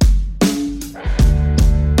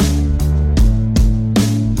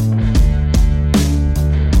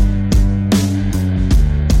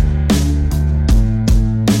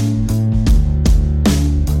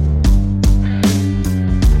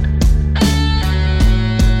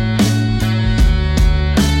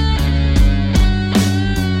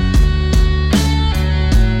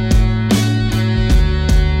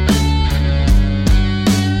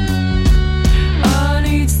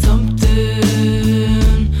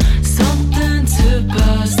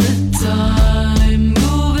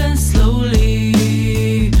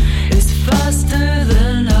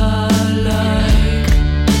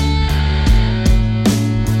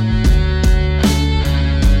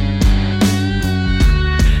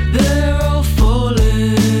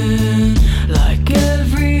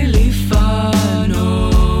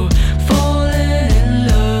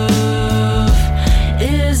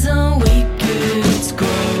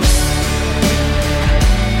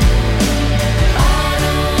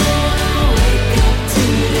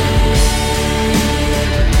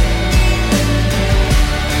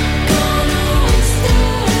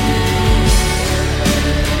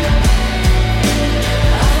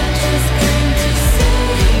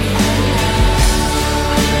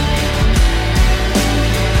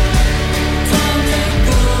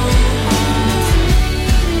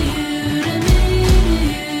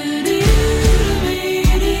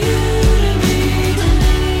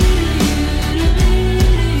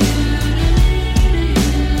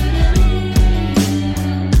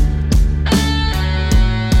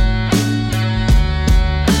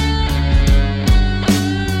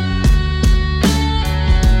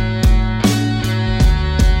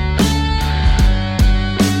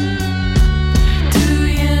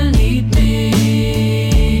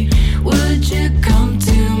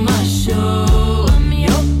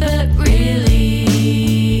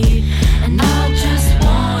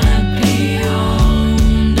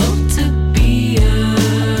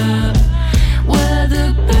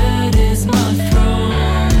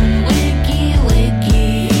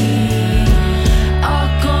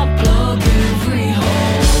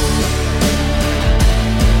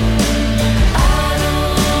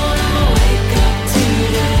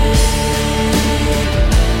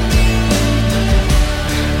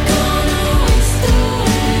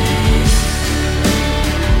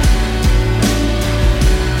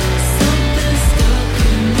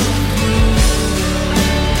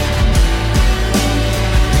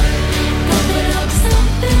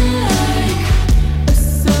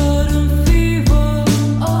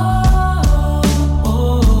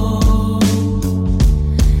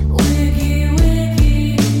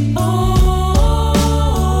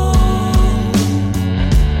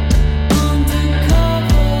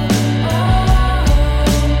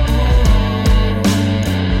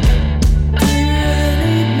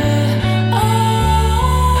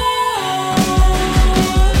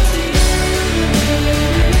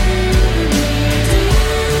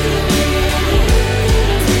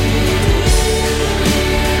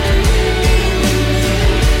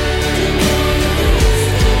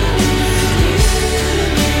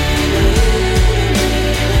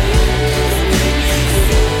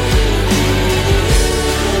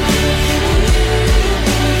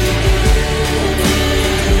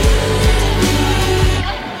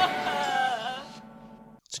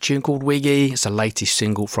 Tune called Wiggy. It's the latest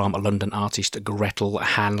single from a London artist, Gretel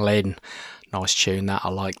Hanlin. Nice tune that, I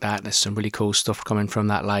like that. There's some really cool stuff coming from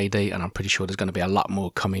that lady, and I'm pretty sure there's going to be a lot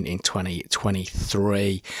more coming in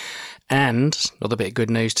 2023. And another bit of good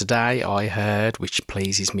news today I heard, which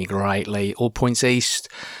pleases me greatly. All Points East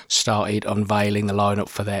started unveiling the lineup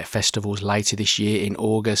for their festivals later this year in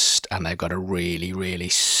August, and they've got a really, really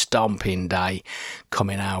stomping day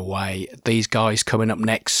coming our way. These guys coming up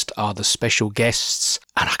next are the special guests,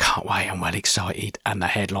 and I can't wait, I'm well excited, and the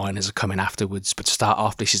headliners are coming afterwards. But to start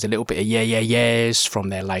off, this is a little bit of Yeah Yeah Yeahs from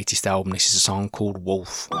their latest album. This is a song called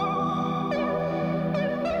Wolf.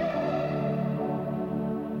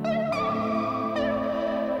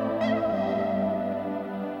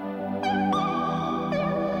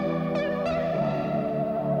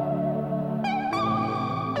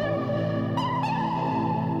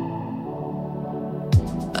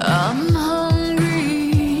 I'm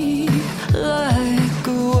hungry like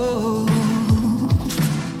a wolf.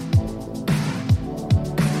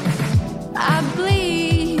 I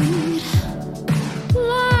bleed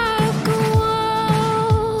like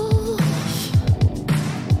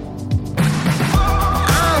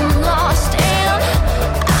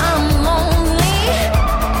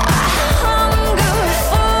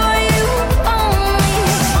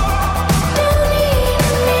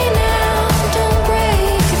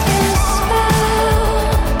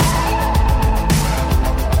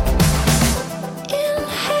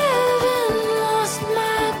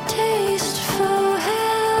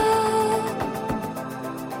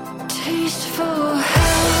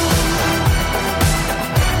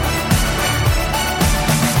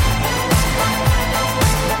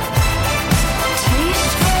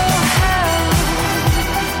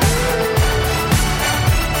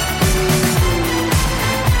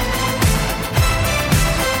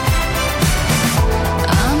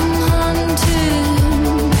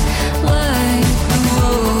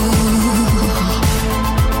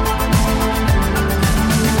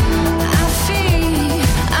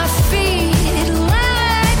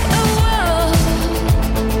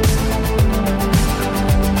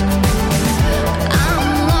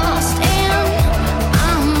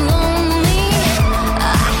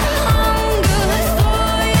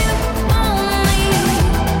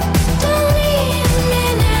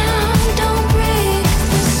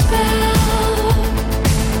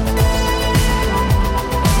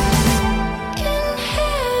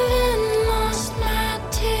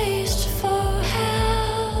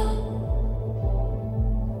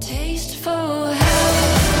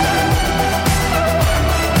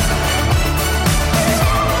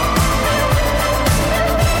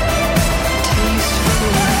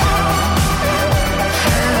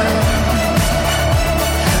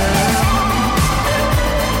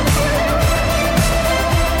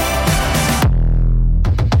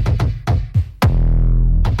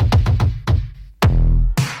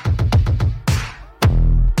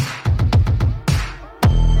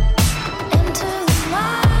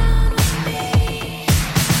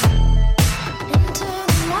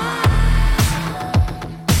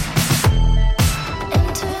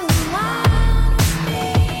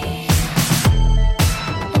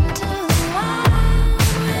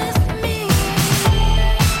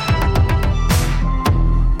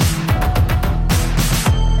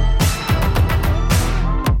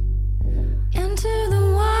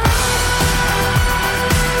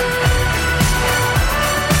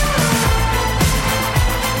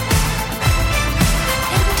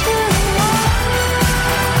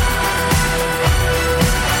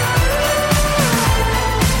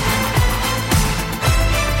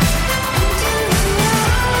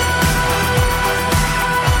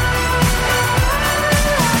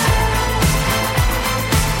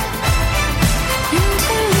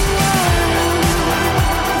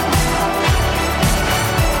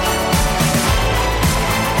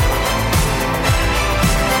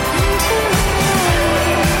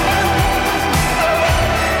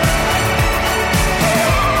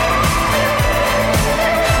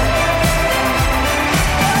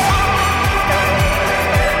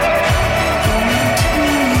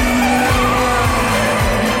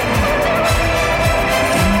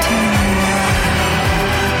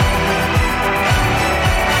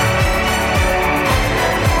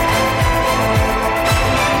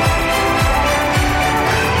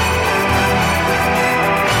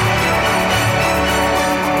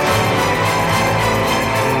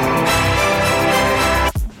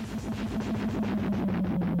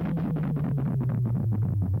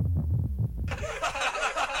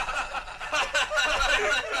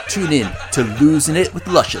Tune in to Losing It with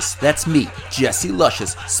Luscious. That's me, Jesse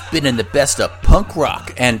Luscious, spinning the best of punk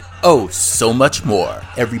rock and oh, so much more.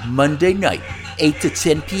 Every Monday night, 8 to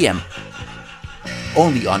 10 p.m.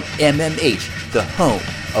 Only on MMH, the home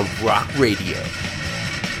of rock radio.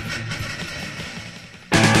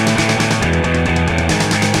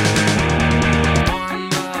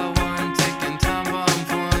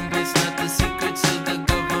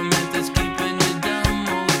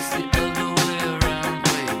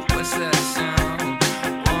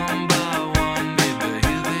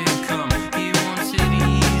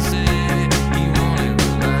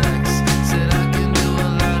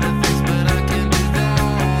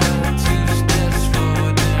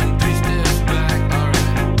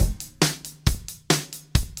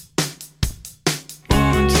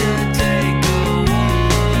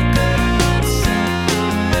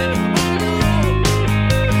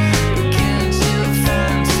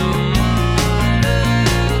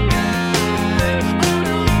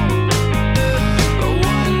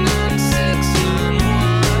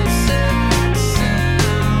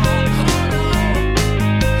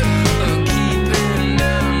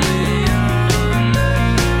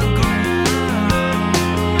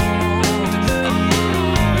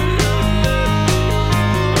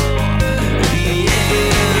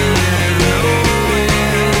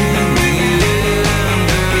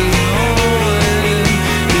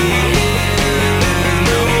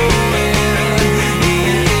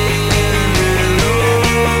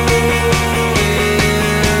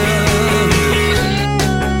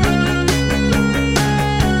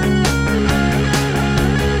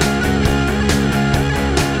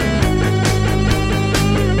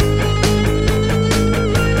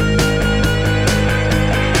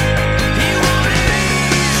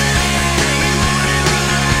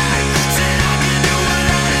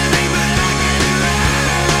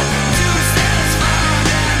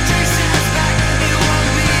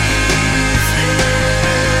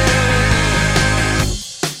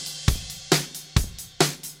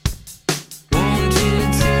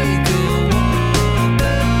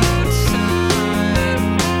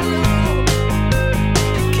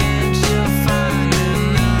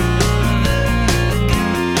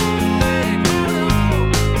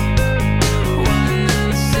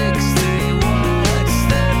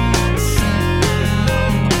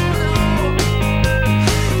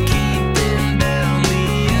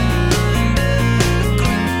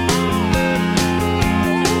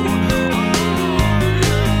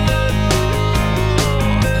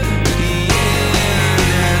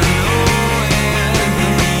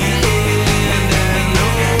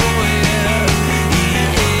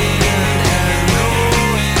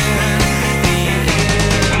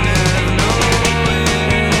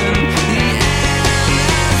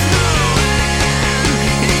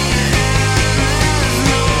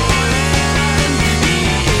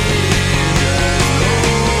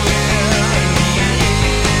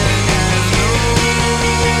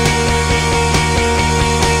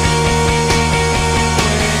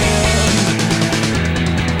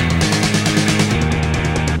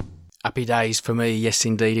 Happy days for me, yes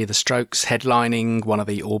indeed. The Strokes headlining one of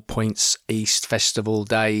the All Points East Festival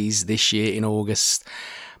days this year in August.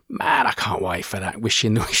 Man, I can't wait for that.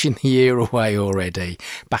 Wishing the year away already.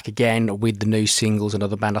 Back again with the new singles,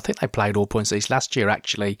 another band. I think they played All Points East last year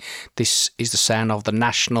actually. This is the sound of The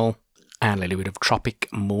National and a little bit of Tropic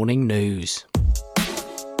Morning News.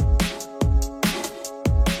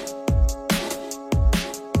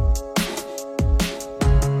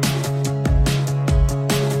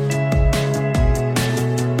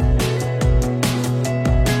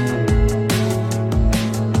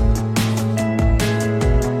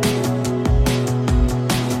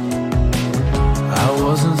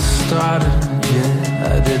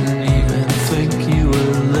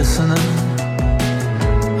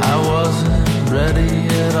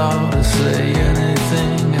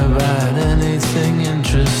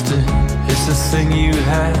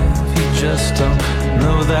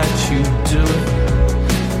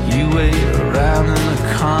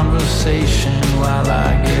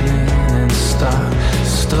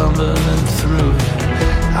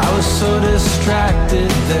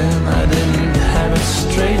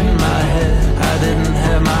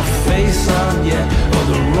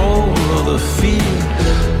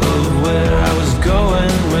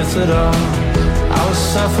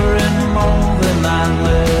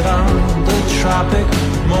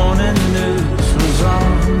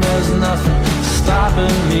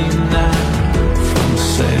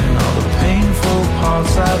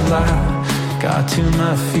 Got to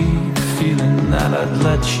my feet, feeling that I'd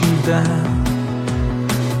let you down.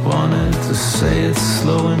 wanted to say it's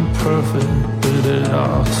slow and perfect, but it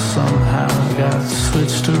all somehow got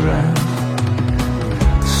switched around.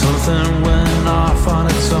 Something went off on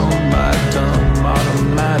its own by dumb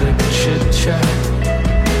automatic chit-chat.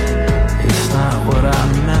 It's not what I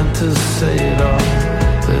meant to say at all.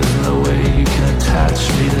 There's no way you can attach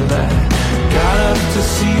me to that. Got up to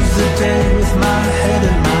seize the day with my head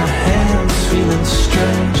in my hands, feeling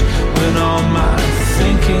strange when all my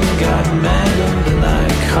thinking got mangled, and I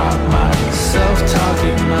caught myself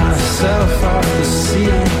talking myself off the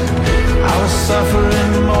ceiling. I was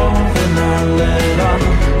suffering more than I let on.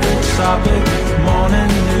 The tropic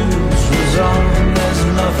morning news was on. There's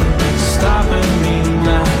nothing stopping me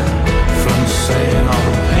now from saying all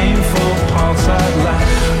the painful parts I'd like.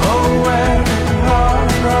 Oh, where are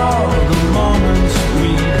all the moments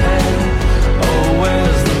we had? Oh,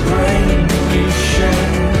 where's the brain we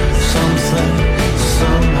shared? Something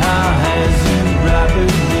somehow has you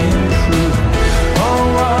rapidly improved. Oh,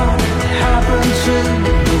 what happened to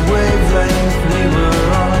the wavelength we were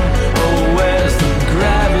on? Oh, where's the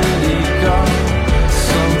gravity gone?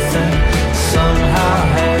 Something somehow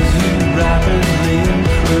has you rapidly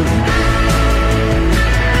improved.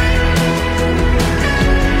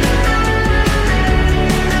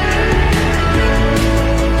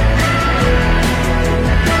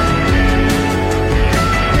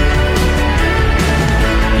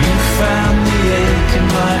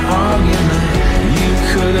 My argument, you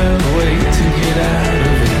couldn't wait to get out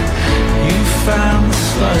of it. You found the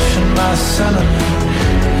slush in my sentiment.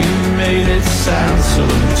 You made it sound so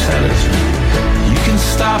intelligent. You can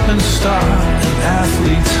stop and start an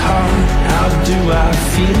athlete's heart. How do I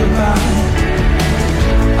feel about it?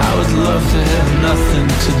 I would love to have nothing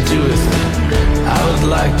to do with it. I would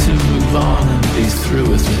like to move on and be through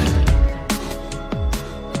with it.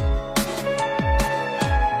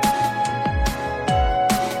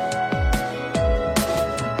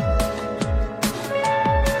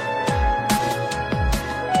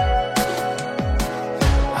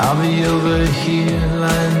 I'll be over here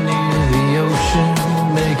lying near the ocean,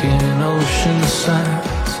 making ocean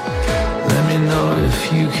sounds. Let me know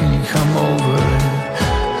if you can come over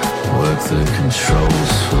and work the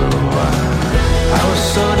controls for a while. I was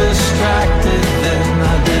so distracted then,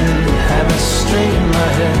 I didn't have it straight in my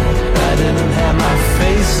head. I didn't have my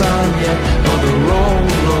face on yet, or the role,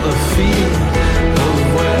 or the feel of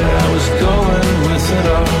where I was going with it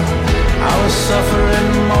all. I was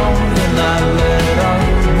suffering more than I let on.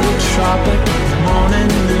 The tropic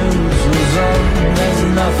morning news was on. There's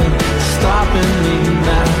nothing stopping me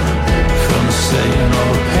now from saying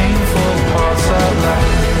all the painful parts out loud.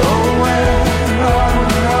 Oh, where are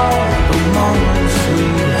all the moments we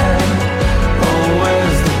had? Oh,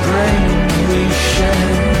 where's the brain we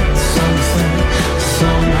shared? Something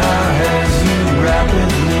somehow has you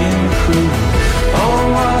rapidly improved.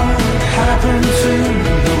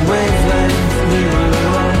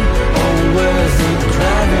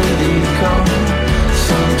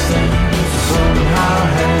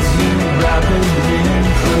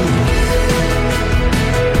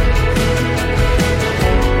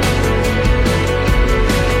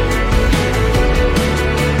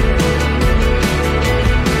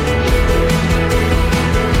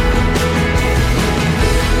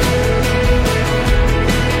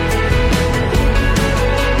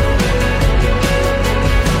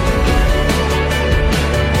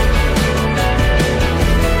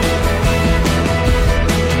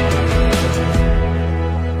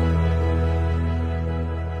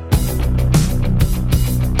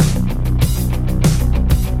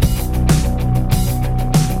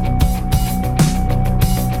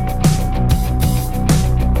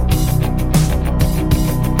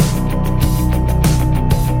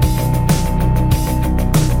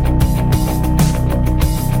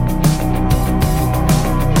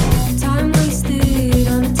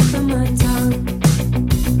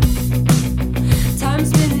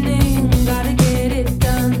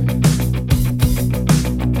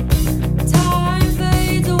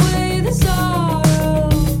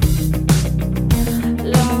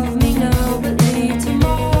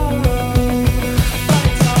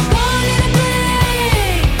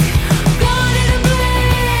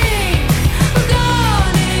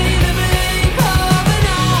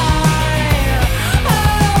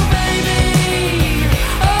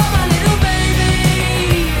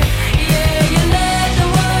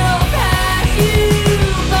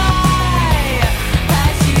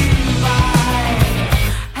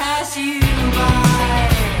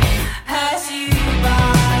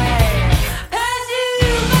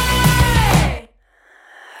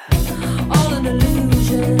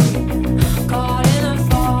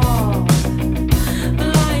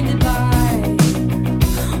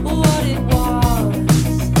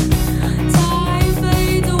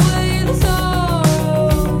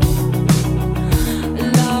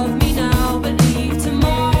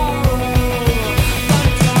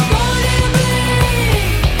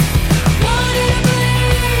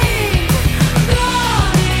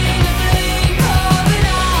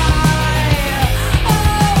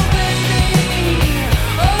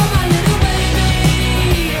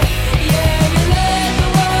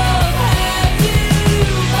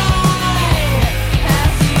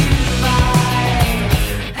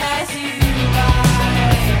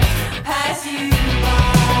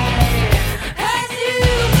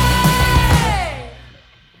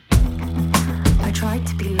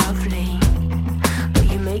 lovely,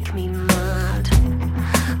 but you make me mad.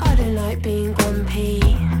 I don't like being grumpy,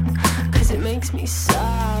 cause it makes me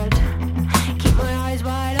sad. Keep my eyes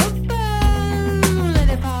wide open, let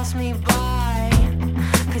it pass me by,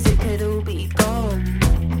 cause it could all be gone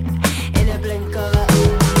in a blink of an eye.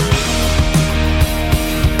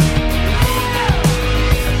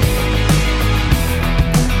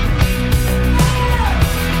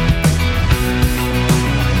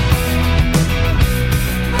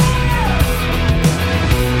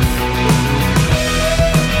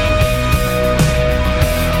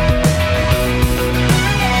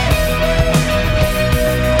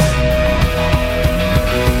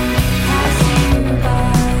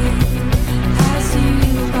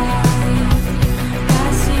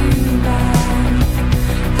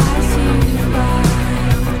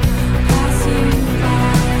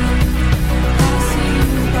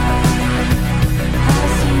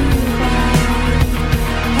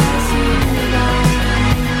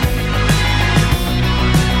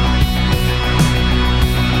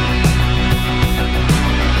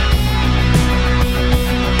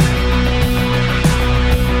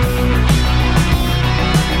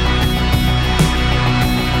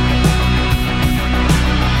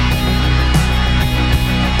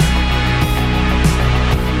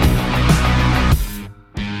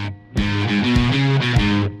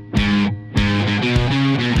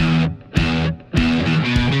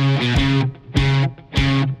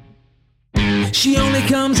 She only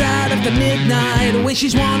comes out after midnight when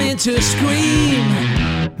she's wanting to scream,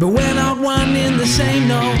 but we're not one in the same,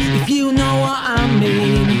 no, if you know what I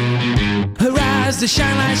mean. Her eyes, they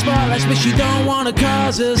shine like spotlights, but she don't want to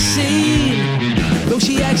cause a scene. Though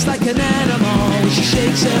she acts like an animal when she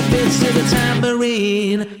shakes her bits to the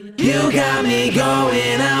tambourine. You got me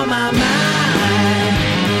going out my mind,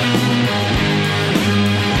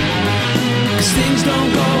 'cause things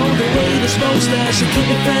don't go the way they're supposed to. So keep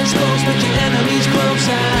your friends close, but your enemies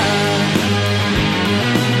closer.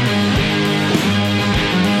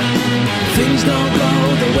 Things don't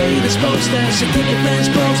go the way they're supposed to. So keep your friends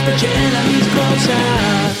close, but your enemies closer.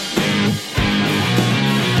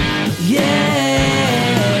 Yeah.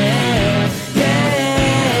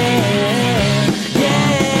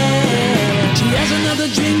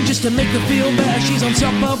 Drink just to make her feel better. She's on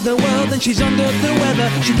top of the world and she's under the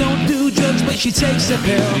weather. She don't do drugs but she takes a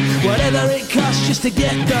pill, whatever it costs just to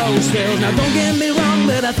get those thrills. Now don't get me wrong,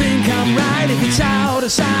 but I think I'm right. If it's out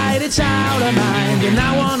of sight, it's out of mind. And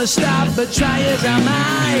I wanna stop, but try as I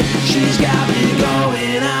might, she's got me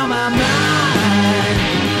going out my mind.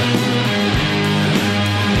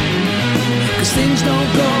 'Cause things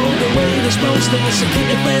don't go the way they're supposed to. So keep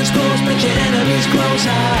your friends close, but your enemies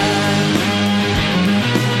closer.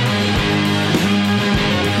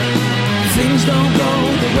 Things don't go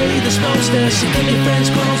the way they're supposed to. So keep your friends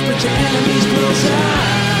close, but your enemies closer.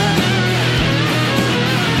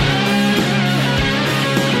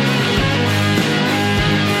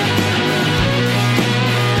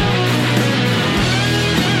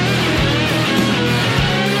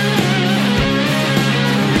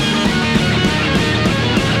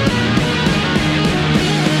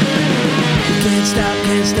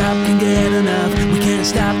 Can't stop, can get enough. We can't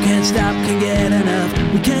stop, can't get enough.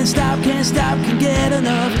 We can't stop, can get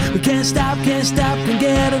enough. We can't stop, can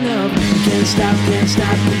get enough. We can't stop, can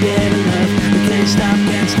get enough. We can't stop,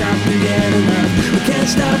 can get enough. We can't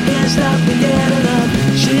stop, can get enough.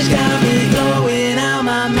 She's got me going out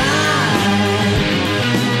my mind.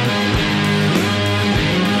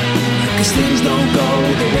 'Cause things don't go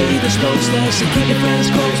the way they're supposed to. So keep your friends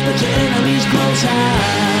close, but your enemies closer.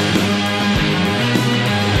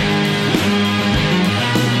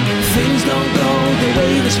 Things don't go the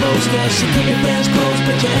way they're supposed to. So keep your friends close,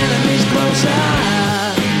 but your enemies closer.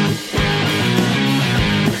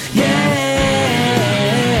 Yeah,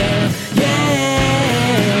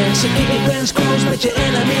 yeah. So keep your friends close, but your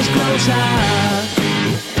enemies closer.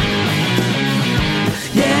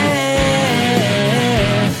 Yeah,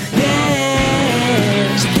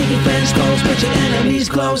 yeah. So keep your friends close, but your enemies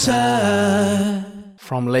closer.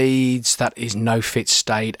 From Leeds, that is No Fit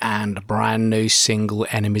State and a brand new single,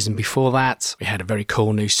 Enemies. And before that, we had a very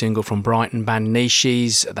cool new single from Brighton band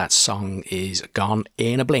Niches. That song is Gone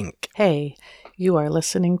in a Blink. Hey, you are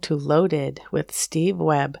listening to Loaded with Steve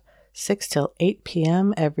Webb, 6 till 8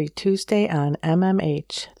 p.m. every Tuesday on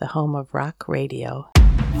MMH, the home of rock radio.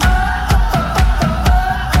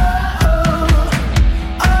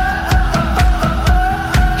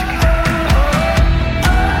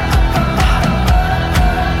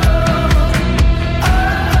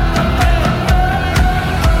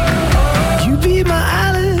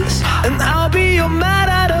 And I'll be your mad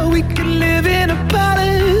at her. We could live in a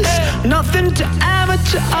palace. open to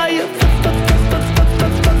amateur. Are you falling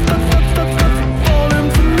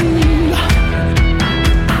for me?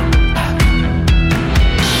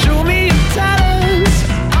 Show me your talents,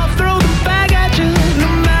 I'll throw them back at you. No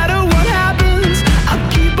matter what happens,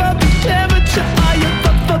 I'll keep up the temperature. Are you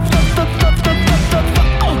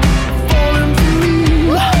falling for me?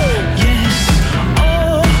 Yes,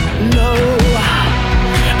 oh no,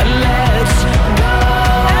 let's go.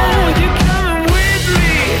 You coming with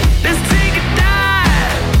me? Let's take a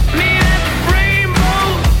dive. Meet at the Rainbow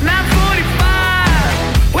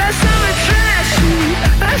 945. Where summer trashy,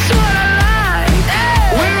 that's what I like.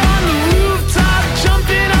 We're on the rooftop,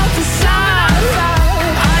 jumping off the side.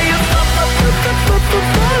 Are you falling with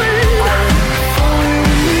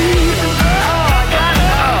me?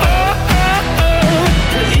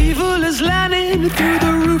 The evil is landing through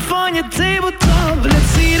the roof on your tabletop.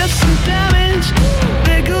 Let's eat up some damage.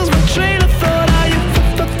 There goes my train of thought. Are you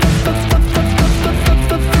falling with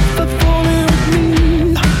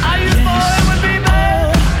me? Are you falling with me,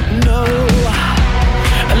 man? No,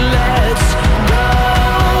 let's go.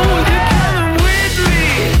 You're coming with me.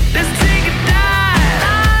 Let's take a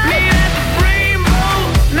dive. Meet at the Rainbow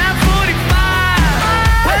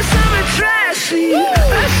 945. Where summer trashy,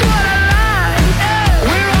 that's what I like.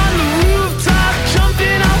 We're on the rooftop,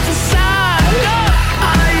 jumping off the side.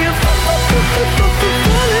 Are you falling for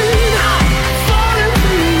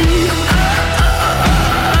me?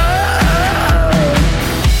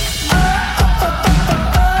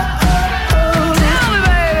 Tell me,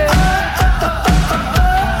 baby.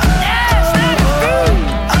 Yes, that's true.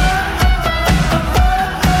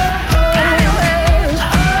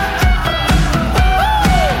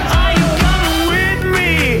 Are you coming with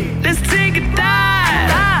me? Let's take a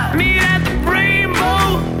dive. Meet at the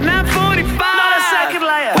Rainbow 945. Not a second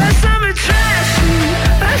layer. Where summer trashy,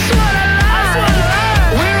 that's what I like.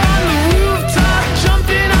 We're on the rooftop,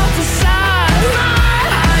 jumping off the side.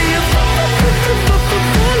 Are you falling for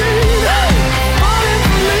me?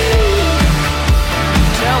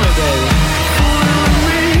 Tell me, baby. Falling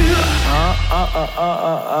with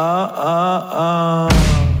me.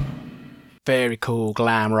 Very cool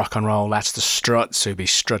glam rock and roll. That's the Struts, who'll be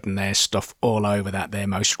strutting their stuff all over that, their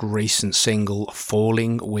most recent single,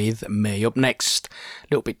 Falling With Me. Up next, a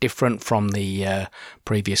little bit different from the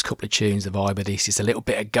previous couple of tunes. The vibe of this is a little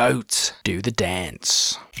bit of Goat, Do the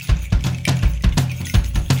Dance.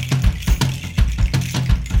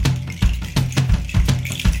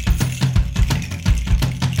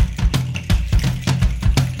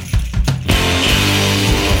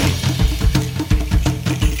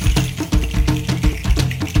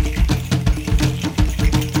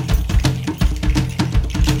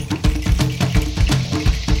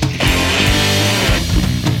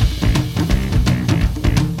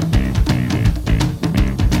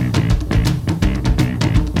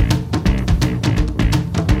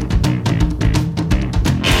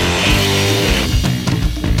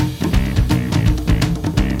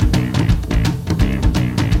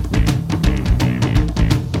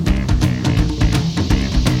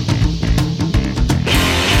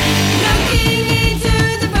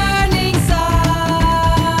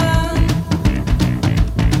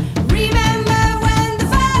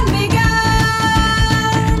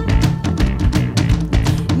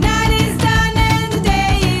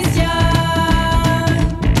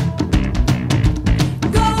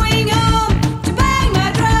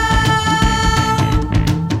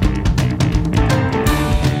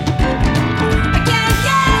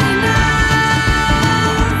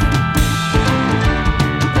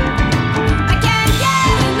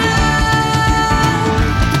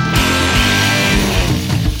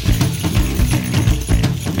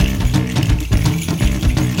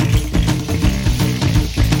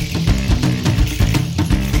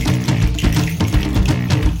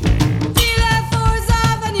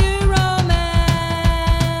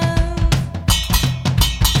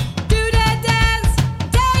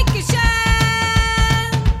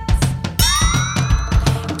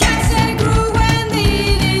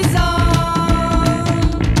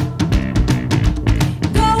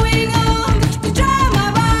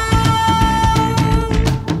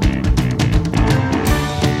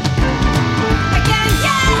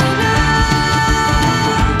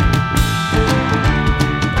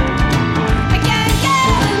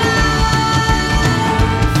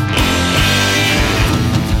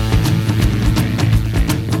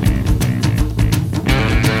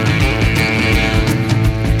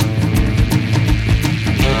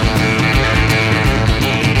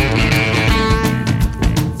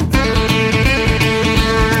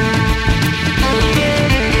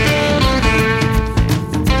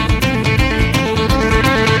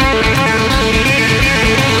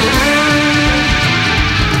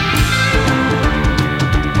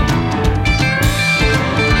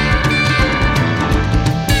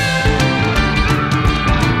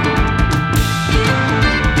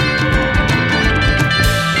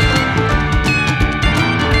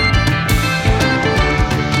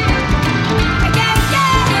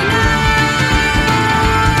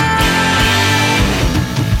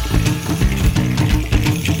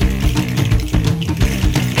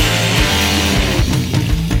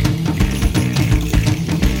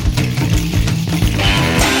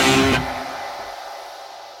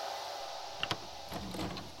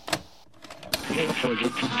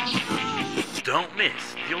 Don't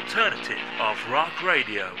miss the alternative of rock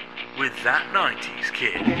radio with That 90s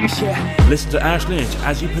Kid. Listen to Ash Lynch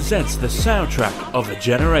as he presents the soundtrack of a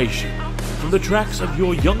generation, from the tracks of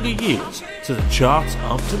your younger years to the charts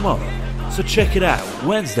of tomorrow. So check it out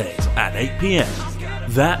Wednesdays at 8 p.m.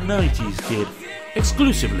 That 90s Kid,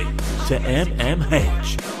 exclusively to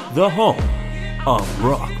MMH, the home of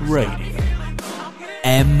rock radio.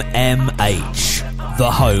 MMH, the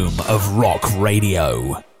home of rock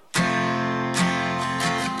radio.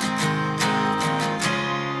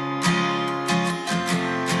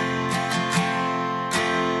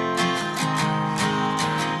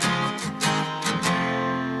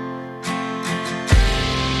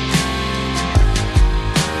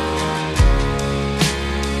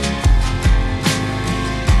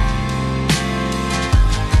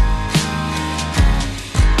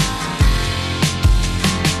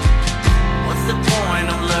 What's the point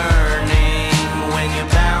of learning when you're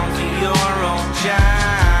bound to your own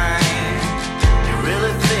shine? You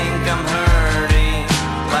really think I'm hurting,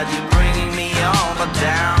 but you're bringing me all but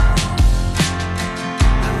down.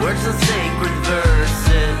 The words are sacred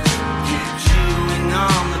verses, keep chewing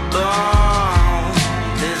on the bone.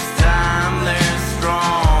 This time they're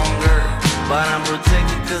stronger, but I'm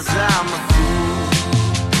protected 'cause I'm a fool.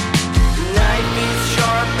 The knife is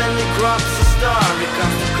sharp and the crop's a star, it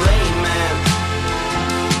comes to claiming.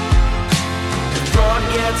 The throat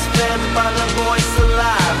gets fed by the voice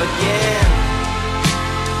alive again.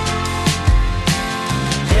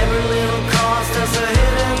 Every little cost has a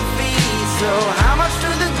hidden fee, so how much do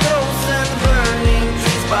the ghosts and burning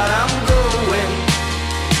trees? But I'm going,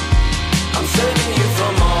 I'm saving you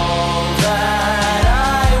from all that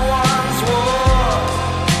I once was,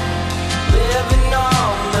 living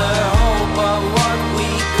on the hope of what we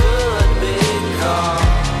could become.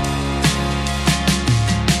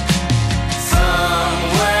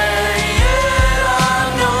 Somewhere yet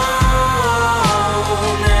unknown,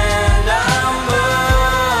 and I'm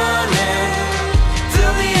burning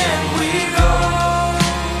till the end we go.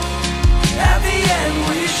 At the end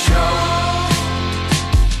we show.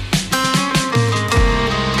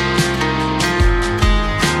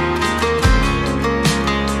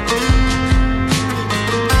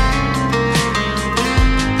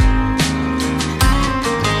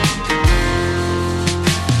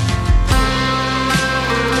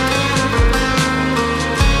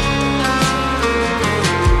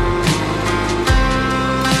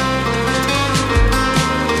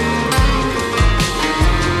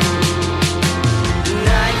 The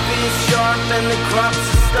knife is sharp and the crop's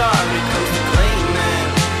a star, it comes to claiming.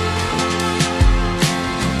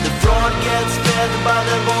 The fraud gets fed by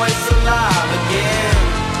the voice alive again.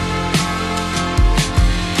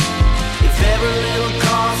 If every little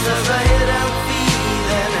cost has a hidden fee,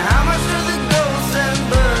 then how much do the ghosts and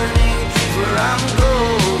burning trees where I'm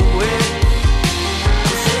going?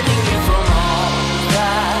 I'm saving you from all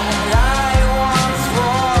that I once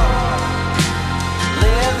was,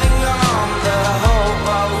 living on the hope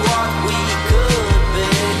of what we could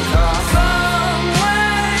become.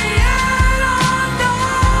 Somewhere yet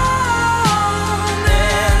unknown,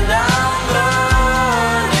 and I'm burning.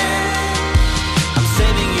 I'm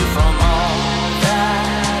saving you from all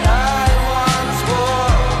that I once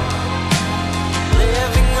was,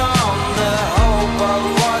 living on the hope of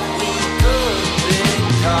what we could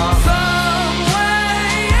become. Somewhere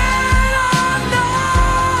yet unknown,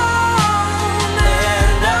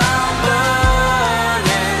 and I'm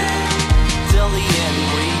burning till the end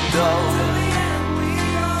we go.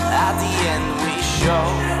 At the end we show.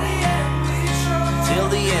 Till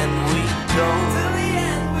the end we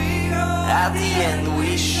go. At the end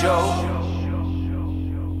we show.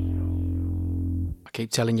 I keep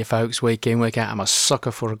telling you folks, week in, week out, I'm a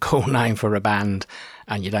sucker for a cool name for a band,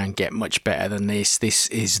 and you don't get much better than this. This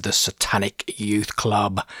is the Satanic Youth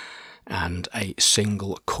Club, and a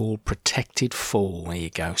single called Protected Fall. There you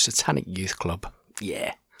go, Satanic Youth Club.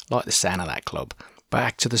 Yeah, like the sound of that club.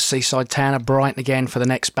 Back to the seaside town of Brighton again for the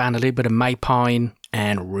next band, a little bit of Maypine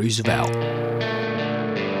and Roosevelt. Somewhere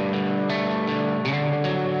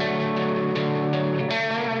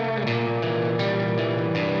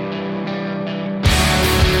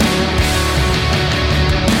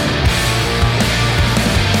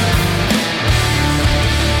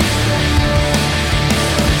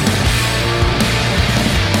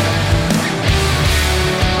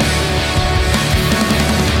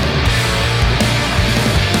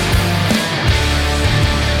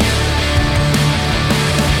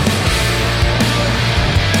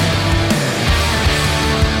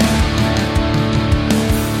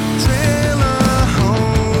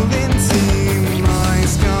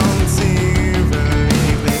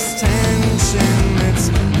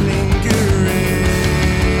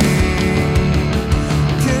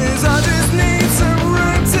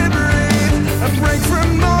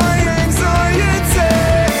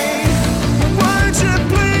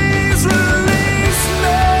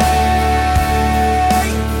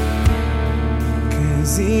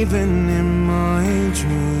 'cause even in my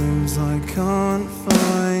dreams I can't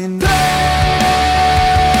find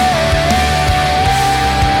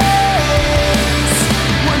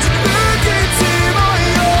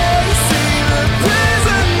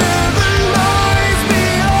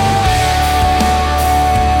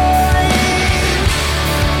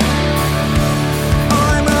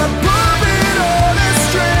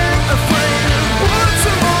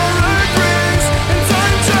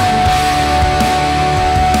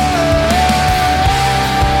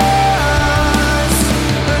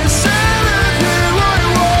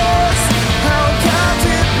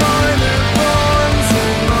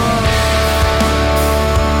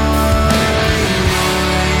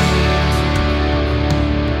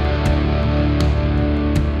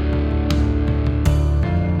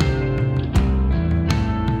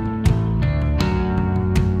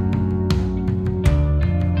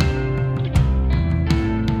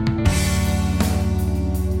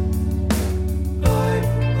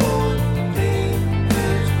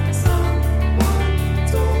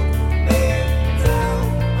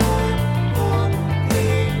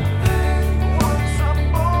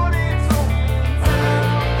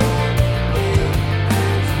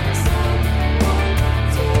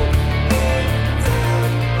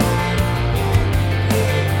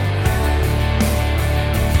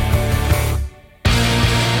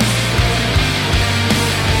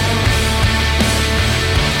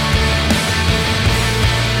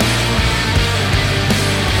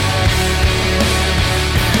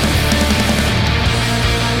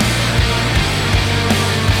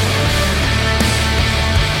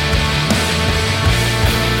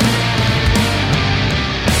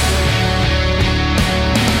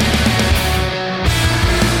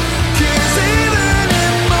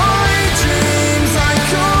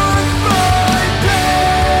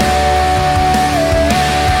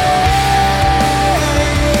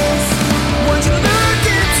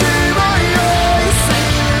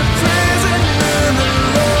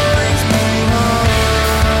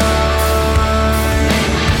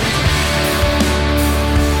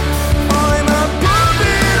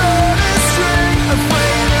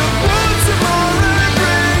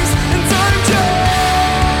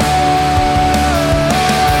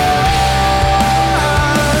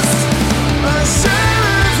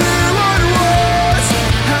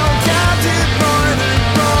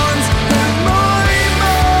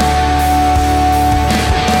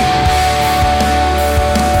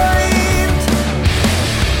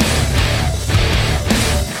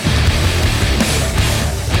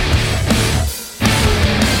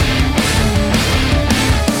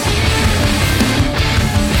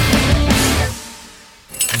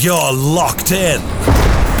You're locked in.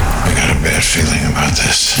 I got a bad feeling about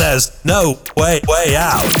this. There's no way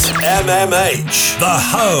out. MMH, the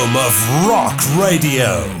home of rock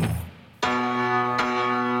radio.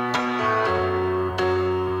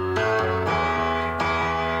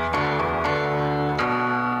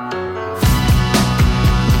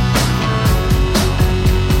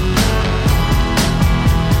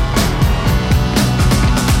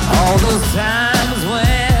 All those times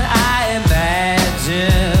when I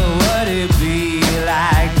imagine what it'd be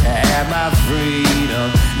like to have my freedom,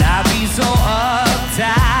 not be so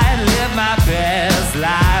uptight, live my best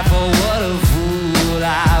life. Oh, what a fool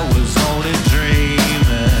I was only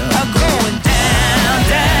dreaming. I'm going down,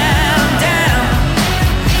 down, down.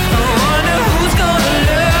 I wonder who's gonna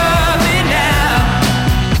love me now.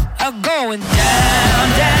 I'm going down,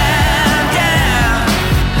 down, down.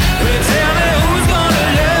 Tell me who's gonna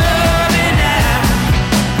love me now.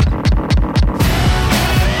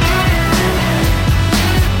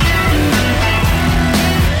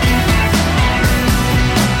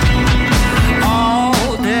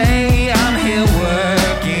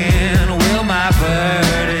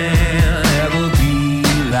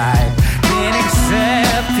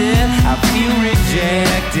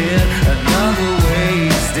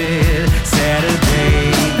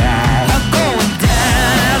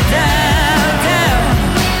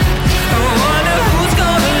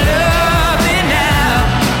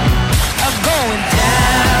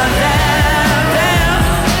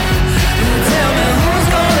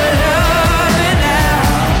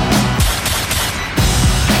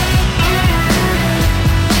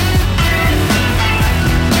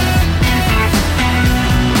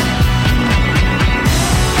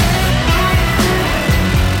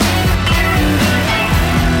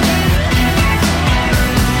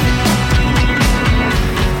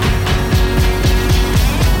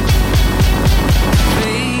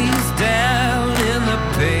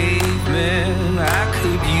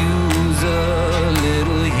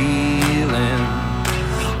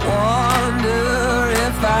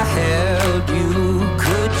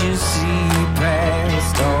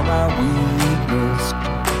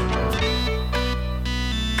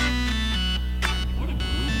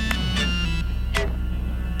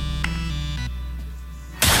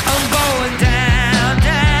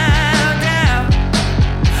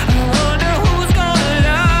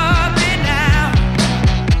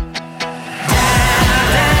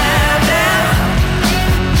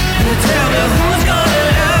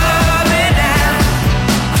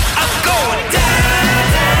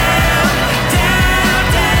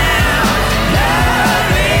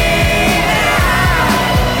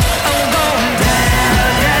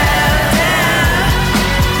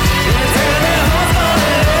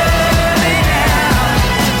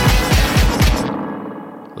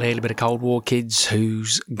 little bit of Cold War Kids.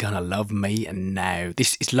 Who's gonna love me now?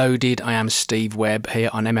 This is Loaded. I am Steve Webb here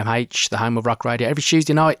on MMH, the home of rock radio, every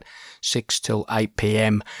Tuesday night, 6 till 8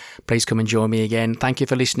 p.m. Please come and join me again. Thank you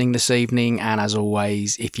for listening this evening. And as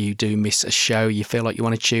always, if you do miss a show, you feel like you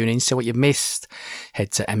want to tune in, see what you missed,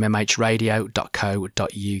 head to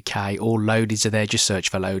mmhradio.co.uk. All Loadeds are there. Just search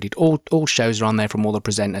for Loaded. All shows are on there from all the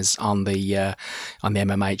presenters on the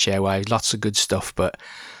MMH airwaves. Lots of good stuff, but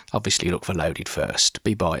obviously look for Loaded first.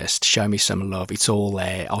 Be biased. Show me some love. It's all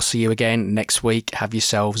there. I'll see you again next week. Have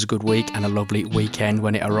yourselves a good week and a lovely weekend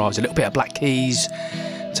when it arrives. A little bit of Black Keys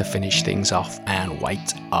to finish things off, and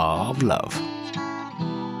Weight of Love.